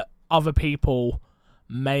enjoyed that other people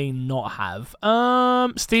may not have.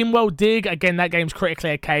 SteamWorld Dig, again, that game's critically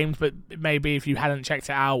acclaimed, but maybe if you hadn't checked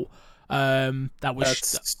it out, that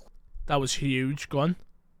was huge. Go on.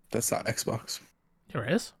 That's not Xbox. Here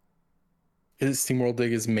it is. Is SteamWorld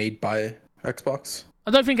Dig is made by Xbox?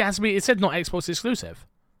 I don't think it has to be. It said not Xbox exclusive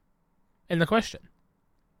in the question.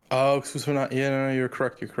 Oh, exclusive not. Yeah, no, you're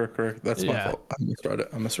correct. That's my fault. I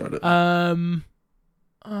misread it.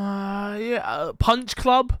 Punch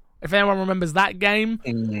Club. If anyone remembers that game,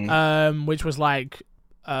 which was like,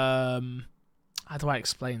 how do I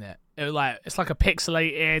explain it? It's like a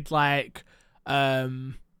pixelated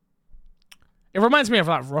it reminds me of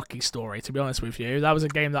like Rocky Story, to be honest with you. That was a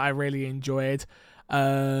game that I really enjoyed.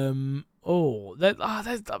 I'm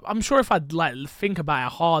sure if I'd like think about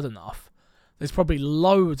it hard enough, there's probably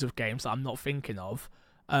loads of games that I'm not thinking of.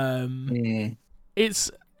 It's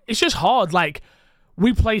just hard. Like,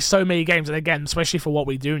 we play so many games, and again, especially for what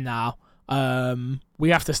we do now,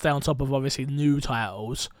 we have to stay on top of obviously new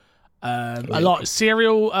titles. A lot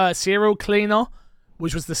Serial Cleaner,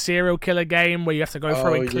 which was the serial killer game where you have to go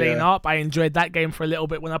through and clean up. I enjoyed that game for a little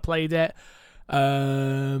bit when I played it. What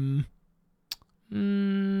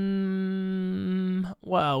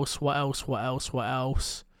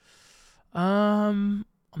else? I'm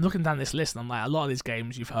looking down this list and I'm like, a lot of these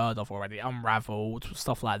games you've heard of already. Unraveled,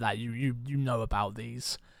 stuff like that. You know about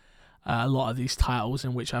these. A lot of these titles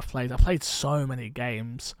in which I've played. I played so many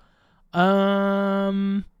games.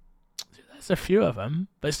 There's a few of them,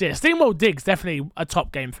 but yeah, SteamWorld Dig's definitely a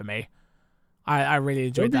top game for me. I really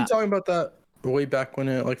enjoyed that. Were you talking about that way back when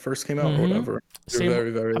it like first came out or whatever?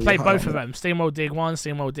 I played both of them. SteamWorld Dig 1,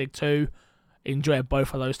 SteamWorld Dig 2. Enjoyed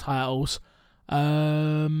both of those titles.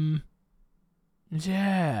 Yeah.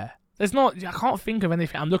 There's not. I can't think of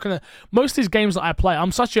anything. I'm looking at most of these games that I play. I'm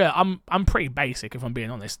pretty basic, if I'm being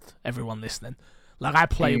honest. Everyone listening, like I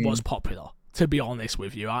play what's popular. To be honest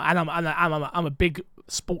with you, and I'm a big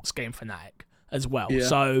sports game fanatic as well. Yeah.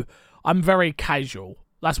 So I'm very casual.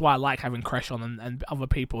 That's why I like having Crash on and other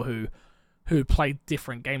people who play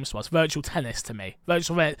different games to us. Virtual Tennis to me,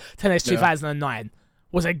 Virtual Tennis 2009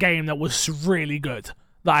 was a game that was really good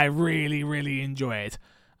that I really really enjoyed.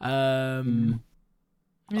 Yeah. I'm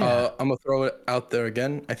gonna throw it out there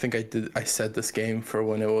again. I think I said this game for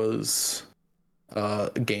when it was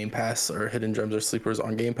Game Pass or Hidden Gems or Sleepers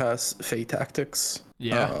on Game Pass. Fate Tactics.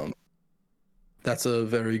 Yeah. That's a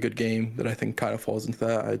very good game that I think kind of falls into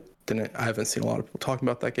that. I haven't seen a lot of people talking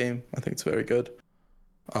about that game. I think it's very good.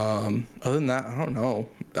 Other than that, I don't know.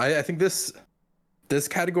 I think this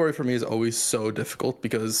category for me is always so difficult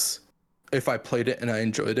because if I played it and I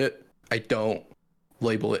enjoyed it, I don't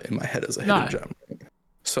label it in my head as a hidden gem.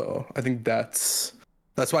 So I think that's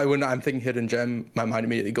why when I'm thinking hidden gem, my mind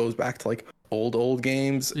immediately goes back to like old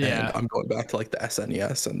games. Yeah. And I'm going back to like the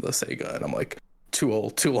SNES and the Sega, and I'm like, too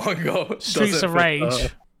old, too long ago. Streets of Rage.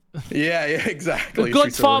 Yeah, exactly. The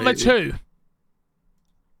Godfather 2.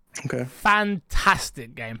 Okay.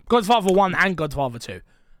 Fantastic game. Godfather 1 and Godfather 2.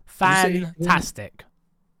 Fantastic.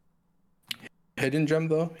 Hidden gem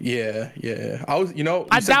though? Yeah.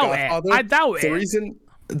 I doubt it.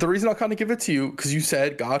 The reason I'll kind of give it to you, because you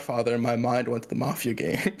said Godfather, and my mind went to the Mafia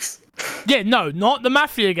games. Yeah, no, not the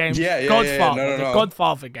Mafia games. Godfather. No. The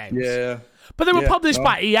Godfather games. Yeah. But they were published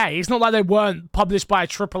by EA. It's not like they weren't published by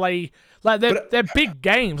AAA. Like they're big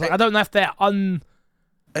games. Like I don't know if they're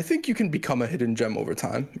I think you can become a hidden gem over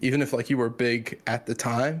time, even if like you were big at the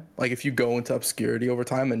time. Like if you go into obscurity over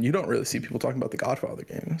time, and you don't really see people talking about the Godfather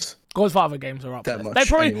games. Godfather games are up that there. much. They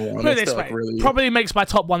probably anymore. put it this way, probably makes my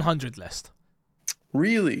top 100 list.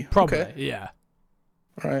 Really? Probably, okay. Yeah.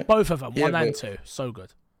 All right. Both of them, 1 and 2, so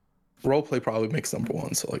good. Roleplay probably makes number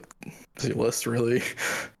 1, so like, is your list really?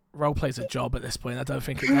 Roleplay's a job at this point. I don't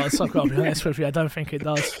think it does. I've got to be honest with you. I don't think it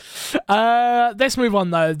does. Let's move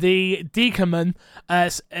on though. The Decaman. Did I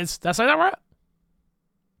say that right?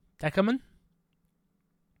 Decaman?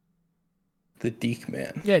 The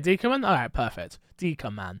Decaman. Yeah, Decaman. All right, perfect.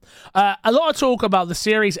 Decaman. A lot of talk about the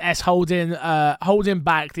Series S holding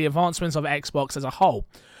back the advancements of Xbox as a whole.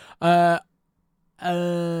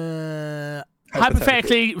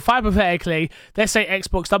 Hypothetically, let's say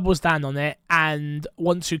Xbox doubles down on it and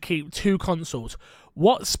want to keep 2 consoles.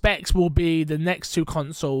 What specs will be the next 2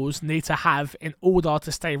 consoles need to have in order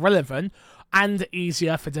to stay relevant and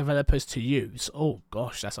easier for developers to use? Oh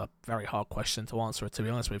gosh, that's a very hard question to answer, to be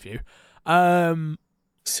honest with you.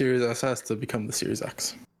 Series S has to become the Series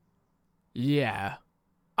X. Yeah.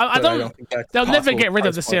 I don't think they'll never get rid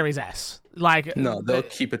of the Series S. Like no, they'll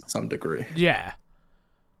keep it to some degree. Yeah.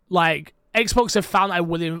 Like Xbox have found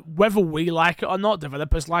whether we like it or not,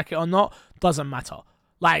 developers like it or not, doesn't matter.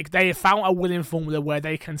 Like they have found a winning formula where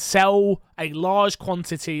they can sell a large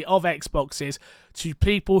quantity of Xboxes to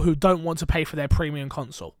people who don't want to pay for their premium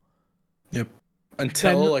console. Yep.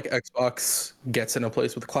 Until like Xbox gets in a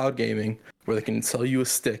place with cloud gaming where they can sell you a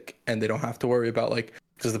stick and they don't have to worry about like,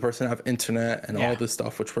 does the person have internet and all this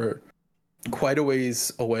stuff, which we're quite a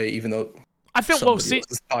ways away, even though I think we'll see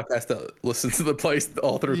this podcast that listens to the place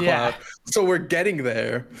all through cloud. So we're getting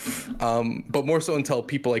there. But more so until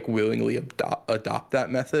people like willingly adopt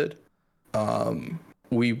that method,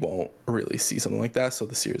 we won't really see something like that. So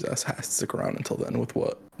the Series S has to stick around until then with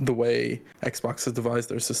the way Xbox has devised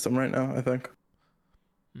their system right now, I think.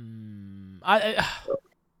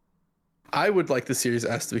 I would like the Series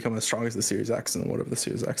S to become as strong as the Series X, and whatever the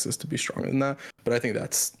Series X is to be stronger than that. But I think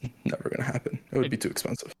that's never going to happen. It would be too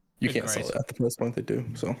expensive. You can't sell it at the price point they do.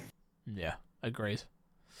 So yeah, agreed.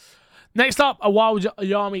 Next up, a Wild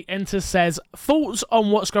Yami Enters says, thoughts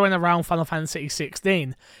on what's going around Final Fantasy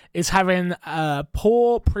 16 is having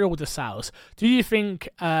poor pre-order sales. Do you think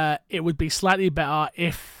it would be slightly better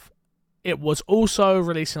if it was also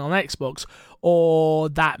releasing on Xbox, or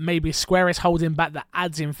that maybe Square is holding back the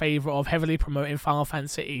ads in favor of heavily promoting Final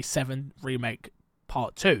Fantasy VII Remake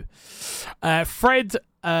Part 2? Fred,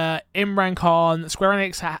 Imran Khan, Square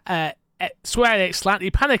Enix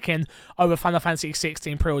slightly panicking over Final Fantasy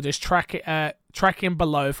 16 pre-orders, tracking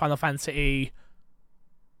below Final Fantasy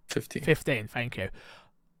 15. Thank you.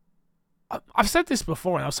 I've said this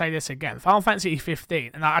before, and I'll say this again. Final Fantasy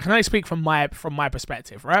 15, and I can only speak from my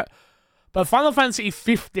perspective, right? But Final Fantasy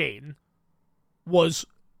 15 was,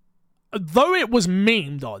 though it was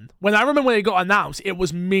memed on, when I remember when it got announced, it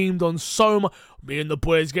was memed on so much. Me and the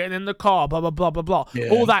boys getting in the car, blah, blah, blah, blah, blah. Yeah.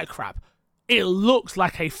 All that crap. It looks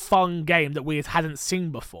like a fun game that we hadn't seen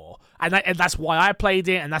before. And that's why I played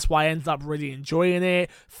it, and that's why I ended up really enjoying it.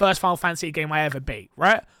 First Final Fantasy game I ever beat,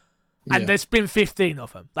 right? Yeah. And there's been 15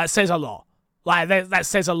 of them. That says a lot. Like, that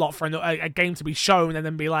says a lot for a game to be shown and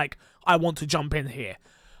then be like, I want to jump in here.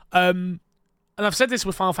 And I've said this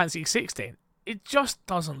with Final Fantasy 16. It just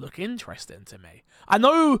doesn't look interesting to me. I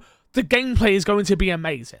know the gameplay is going to be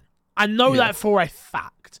amazing. I know that for a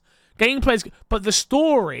fact. Gameplay's, but the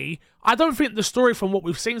story, I don't think the story from what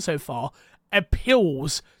we've seen so far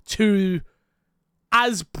appeals to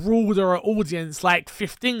as broader an audience like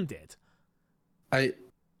 15 did. I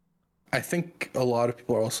think a lot of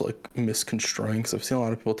people are also like misconstruing, because I've seen a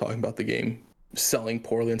lot of people talking about the game selling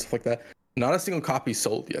poorly and stuff like that. Not a single copy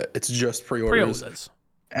sold yet. It's just pre-orders.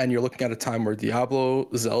 And you're looking at a time where Diablo,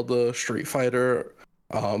 Zelda, Street Fighter,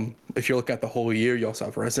 if you're looking at the whole year, you also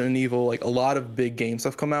have Resident Evil. Like, a lot of big games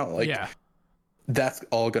have come out. Like, that's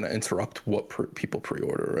all going to interrupt what people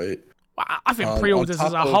pre-order, right? Well, I think pre-orders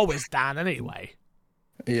as a whole is down anyway.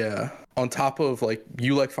 Yeah. On top of, like,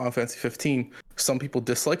 you like Final Fantasy 15, some people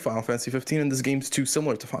dislike Final Fantasy 15, and this game's too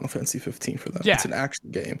similar to Final Fantasy 15 for them. Yeah. It's an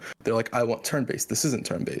action game. They're like, I want turn-based. This isn't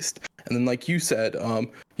turn-based. And then, like you said,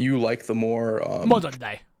 you like the more... modern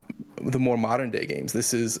day. The more modern day games.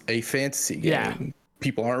 This is a fantasy game. Yeah.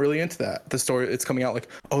 People aren't really into that. The story, it's coming out like,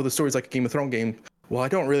 oh, the story's like a Game of Thrones game. Well, I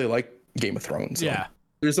don't really like Game of Thrones. Yeah.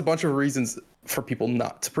 There's a bunch of reasons for people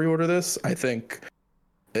not to pre-order this. I think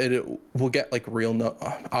it will get like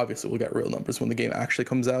obviously we'll get real numbers when the game actually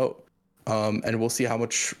comes out. And we'll see how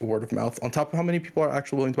much word of mouth on top of how many people are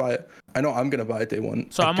actually willing to buy it. I know I'm going to buy it day one.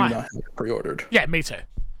 So I do not have it pre-ordered. Yeah, me too.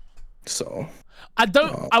 So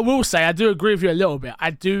I will say, I do agree with you a little bit. I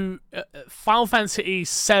do, Final Fantasy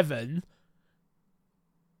 7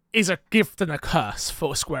 is a gift and a curse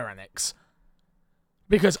for Square Enix.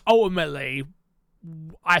 Because ultimately,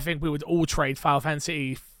 I think we would all trade Final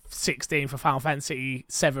Fantasy 16 for Final Fantasy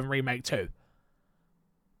 7 Remake 2.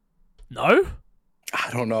 No? I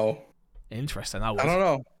don't know. Interesting. I don't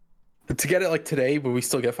know. To get it like today, but we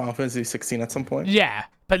still get Final Fantasy 16 at some point? Yeah,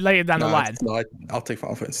 but later down the line. No, I'll take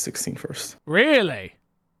Final Fantasy 16 first. Really?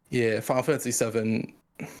 Yeah, Final Fantasy 7...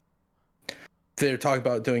 They're talking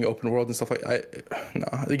about doing open world and stuff like that. No,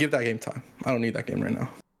 they give that game time. I don't need that game right now.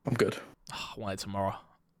 I'm good. I want it tomorrow.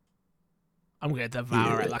 I'm going to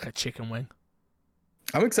devour it like a chicken wing.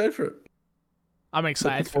 I'm excited for it. I'm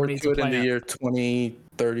excited for me to play it in the year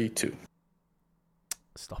 2032.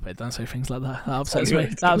 Stop it. Don't say things like that. That upsets me.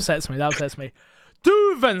 That upsets me.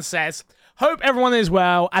 Duven says, hope everyone is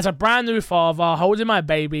well. As a brand new father, holding my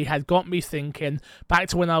baby had got me thinking back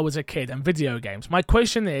to when I was a kid and video games. My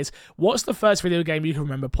question is, what's the first video game you can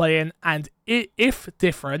remember playing? And if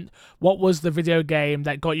different, what was the video game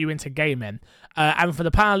that got you into gaming? And for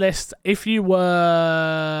the panelists, if you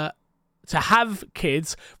were to have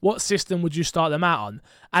kids, what system would you start them out on?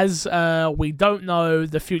 As we don't know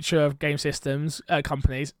the future of game systems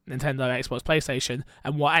companies, Nintendo, Xbox, PlayStation,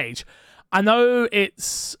 and what age. I know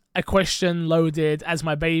it's a question loaded as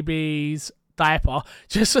my baby's diaper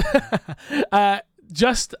just feel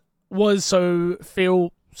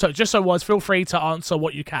free to answer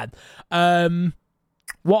what you can.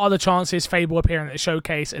 What are the chances Fable appearing at the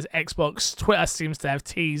showcase, as Xbox Twitter seems to have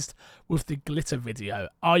teased with the glitter video?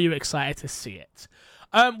 Are you excited to see it?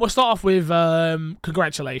 We'll start off with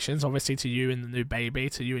congratulations, obviously, to you and the new baby,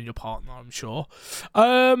 to you and your partner, I'm sure.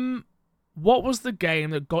 What was the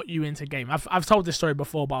game that got you into gaming? I've told this story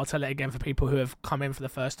before, but I'll tell it again for people who have come in for the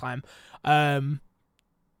first time. The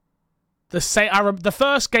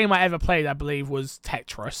first game I ever played, I believe, was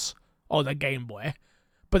Tetris on the Game Boy.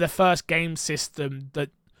 But the first game that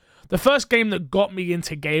got me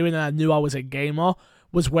into gaming and I knew I was a gamer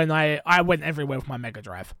was when I went everywhere with my Mega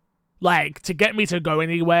Drive. Like, to get me to go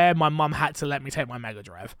anywhere, my mum had to let me take my Mega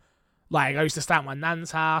Drive. Like, I used to stay at my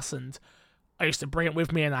nan's house and I used to bring it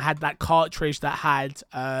with me, and I had that cartridge that had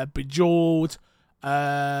Bejeweled,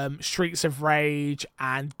 Streets of Rage,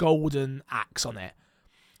 and Golden Axe on it.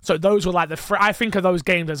 So those were like I think of those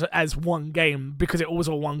games as one game because it was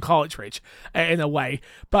all one cartridge in a way.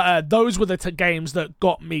 But those were the games that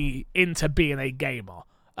got me into being a gamer,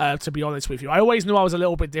 to be honest with you. I always knew I was a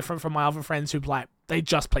little bit different from my other friends who they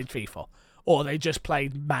just played FIFA, or they just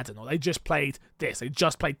played Madden, or they just played this, they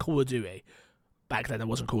just played Call of Duty. Back then, it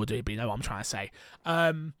wasn't Call of Duty, but you know what I'm trying to say.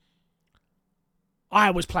 I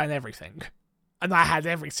was playing everything. And I had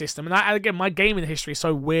every system. And again, my gaming history is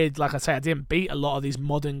so weird. Like I say, I didn't beat a lot of these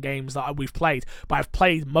modern games that we've played, but I've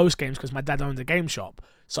played most games because my dad owned a game shop.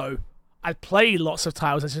 So I played lots of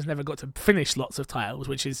titles. I just never got to finish lots of titles,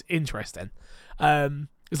 which is interesting.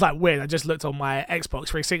 It's like weird. I just looked on my Xbox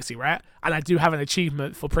 360, right? And I do have an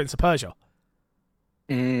achievement for Prince of Persia.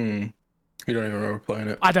 You don't even remember playing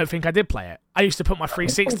it? I don't think I did play it. I used to put my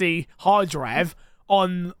 360 hard drive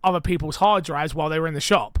on other people's hard drives while they were in the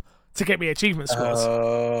shop to get me achievement scores.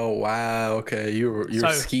 Oh, wow. Okay, you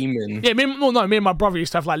were scheming. Yeah, me and my brother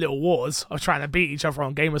used to have like little wars of trying to beat each other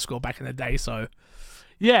on Gamerscore back in the day. So,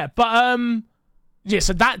 yeah, but yeah.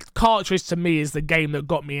 So that cartridge to me is the game that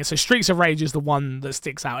got me in. So Streets of Rage is the one that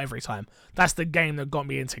sticks out every time. That's the game that got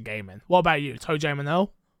me into gaming. What about you, ToeJam and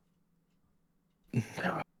Earl?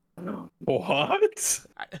 What?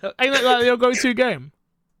 Ain't that like your go-to game?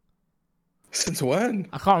 Since when?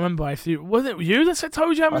 I can't remember if you was it you that said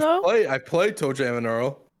ToeJam and Earl? I played ToeJam and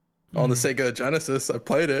Earl on the Sega Genesis. I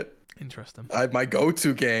played it. Interesting. My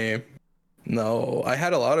go-to game. No, I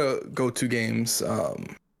had a lot of go-to games.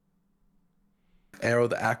 Arrow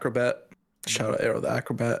the Acrobat. Shout out Arrow the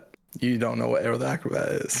Acrobat. You don't know what Arrow the Acrobat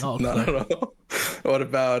is? Oh, no. What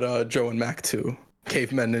about Joe and Mac 2?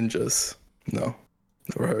 Cavemen Ninjas? No,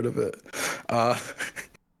 never heard of it.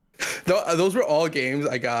 Those were all games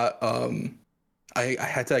I got. I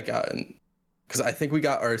had to gotten because I think we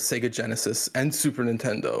got our Sega Genesis and Super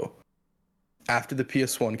Nintendo after the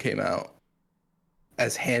PS1 came out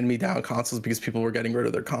as hand-me-down consoles because people were getting rid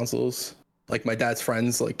of their consoles. Like my dad's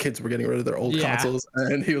friends, like kids were getting rid of their old consoles,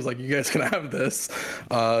 and he was like, "You guys can have this."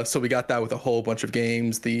 So we got that with a whole bunch of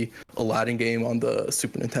games. The Aladdin game on the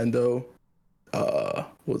Super Nintendo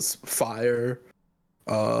was fire.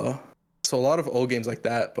 So a lot of old games like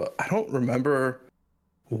that, but I don't remember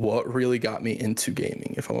what really got me into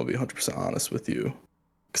gaming, if I'm gonna be 100% honest with you,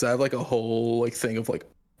 because I have like a whole like thing of like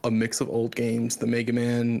a mix of old games, the Mega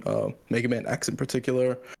Man X in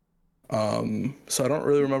particular. So I don't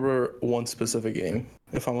really remember one specific game,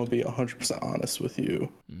 if I'm gonna be 100% honest with you.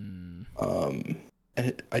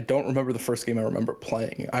 And I don't remember the first game I remember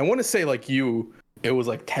playing. I want to say like you, it was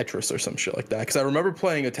like Tetris or some shit like that, because I remember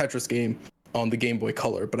playing a Tetris game on the Game Boy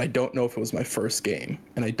Color, but I don't know if it was my first game,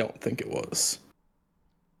 and I don't think it was.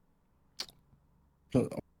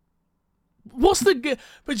 What's the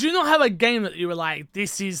but do you not have a game that you were like,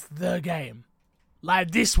 this is the game,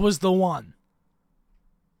 like this was the one,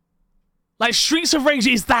 like Streets of Rage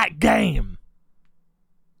is that game?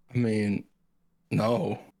 I mean,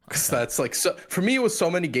 no, because that's like, so for me it was so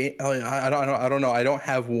many games. I don't know. I don't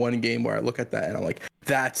have one game where I look at that and I'm like,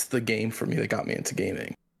 that's the game for me that got me into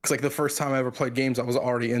gaming. Because like the first time I ever played games, I was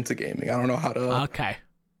already into gaming. I don't know how to. Okay.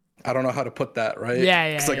 I don't know how to put that right.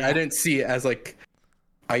 Yeah. Because like I didn't see it as like.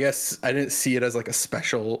 I guess I didn't see it as like a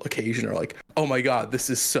special occasion or like, oh my god, this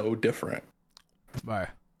is so different. Right.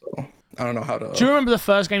 So, I don't know how to. Do you remember the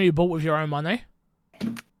first game you bought with your own money?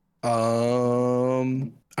 I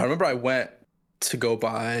remember I went to go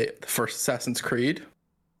buy the first Assassin's Creed.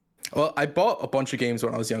 Well, I bought a bunch of games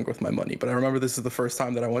when I was younger with my money, but I remember this is the first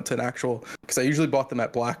time that I went to an actual, because I usually bought them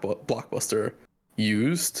at Blockbuster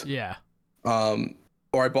used. Yeah.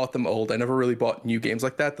 Or I bought them old. I never really bought new games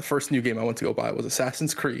like that. The first new game I went to go buy was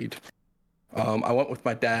Assassin's Creed. I went with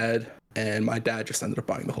my dad, and my dad just ended up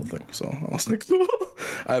buying the whole thing. So I was like,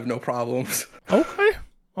 I have no problems. Okay.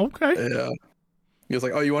 Yeah. He was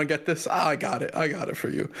like, oh, you want to get this? I got it for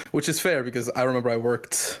you. Which is fair, because I remember I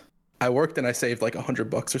worked and I saved like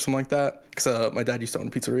 $100 or something like that. Because my dad used to own a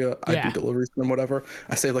pizzeria. I do deliveries and whatever.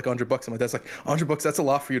 I saved like $100, and my dad's like, $100, that's a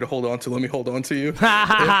lot for you to hold on to. Let me hold on to you.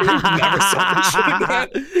 Never saw this shit again.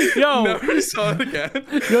 Yo, never saw it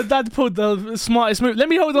again. Your dad pulled the smartest move. Let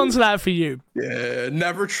me hold on to that for you. Yeah,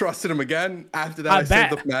 never trusted him again. After that, I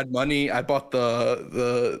saved up mad money. I bought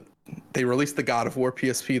they released the God of War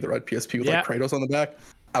PSP, the red PSP with like Kratos on the back.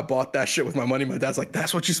 I bought that shit with my money. My dad's like,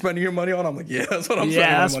 that's what you spending your money on? I'm like, yeah, that's what I'm spending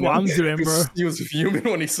my money on. Yeah, that's what I'm doing, bro. He was fuming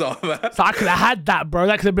when he saw that. So I could have had that, bro.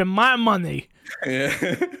 That could have been my money. Yeah.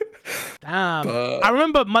 Damn. I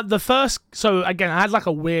remember the first... So, again, I had like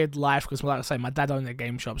a weird life because, like I say, my dad owned a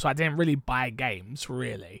game shop, so I didn't really buy games,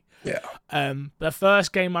 really. Yeah. The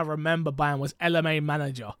first game I remember buying was LMA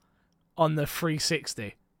Manager on the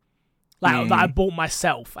 360. Like, that I bought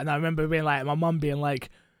myself. And I remember being like, my mum being like,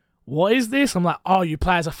 what is this? I'm like, oh, you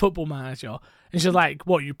play as a football manager. And she's like,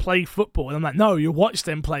 what, you play football? And I'm like, no, you watch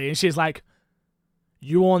them play. And she's like,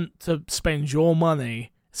 you want to spend your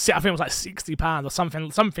money, I think it was like £60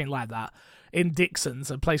 or something like that, in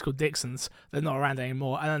Dixon's, a place called Dixon's. They're not around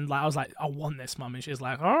anymore. And then like I was like, I want this, mum. And she's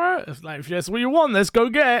like, all right, if that's what you want, let's go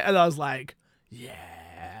get it. And I was like,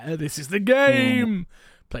 yeah, this is the game.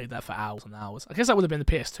 Played that for hours and hours. I guess that would have been the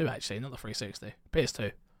PS2 actually, not the 360.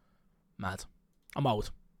 PS2. Mad. I'm old.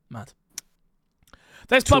 Mad.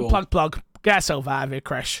 Let's plug. Get yourself out of here,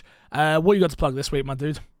 Crash. What you got to plug this week, my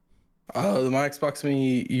dude? The My Xbox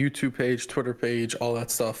Me YouTube page, Twitter page, all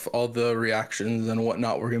that stuff, all the reactions and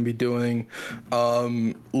whatnot we're going to be doing.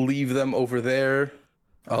 Leave them over there.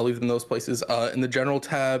 I'll leave them in those places. In the general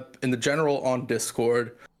tab, on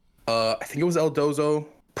Discord, I think it was El Dozo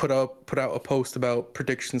put out a post about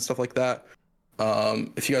predictions, stuff like that.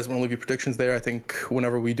 If you guys want to leave your predictions there, I think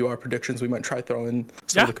whenever we do our predictions, we might try throw in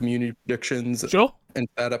some of the community predictions in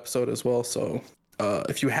that episode as well. So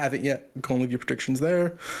if you haven't yet, go and leave your predictions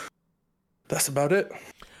there. That's about it.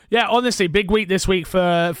 Yeah, honestly, big week this week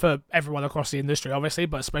for everyone across the industry, obviously,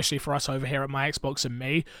 but especially for us over here at My Xbox and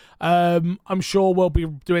Me. I'm sure we'll be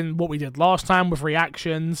doing what we did last time with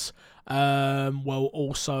reactions. We'll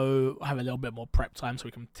also have a little bit more prep time so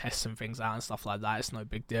we can test some things out and stuff like that. It's no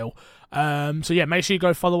big deal. So yeah, make sure you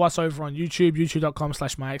go follow us over on YouTube,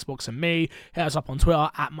 youtube.com/myxboxandme. Hit us up on Twitter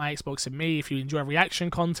 @myxboxandme. If you enjoy reaction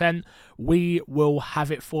content, we will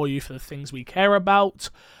have it for you for the things we care about.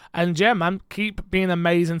 And yeah, man, keep being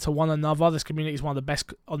amazing to one another. This community is one of the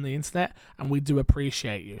best on the internet, and we do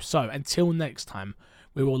appreciate you. So until next time,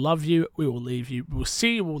 we will love you, we will leave you, we will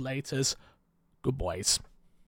see you all later. Good boys.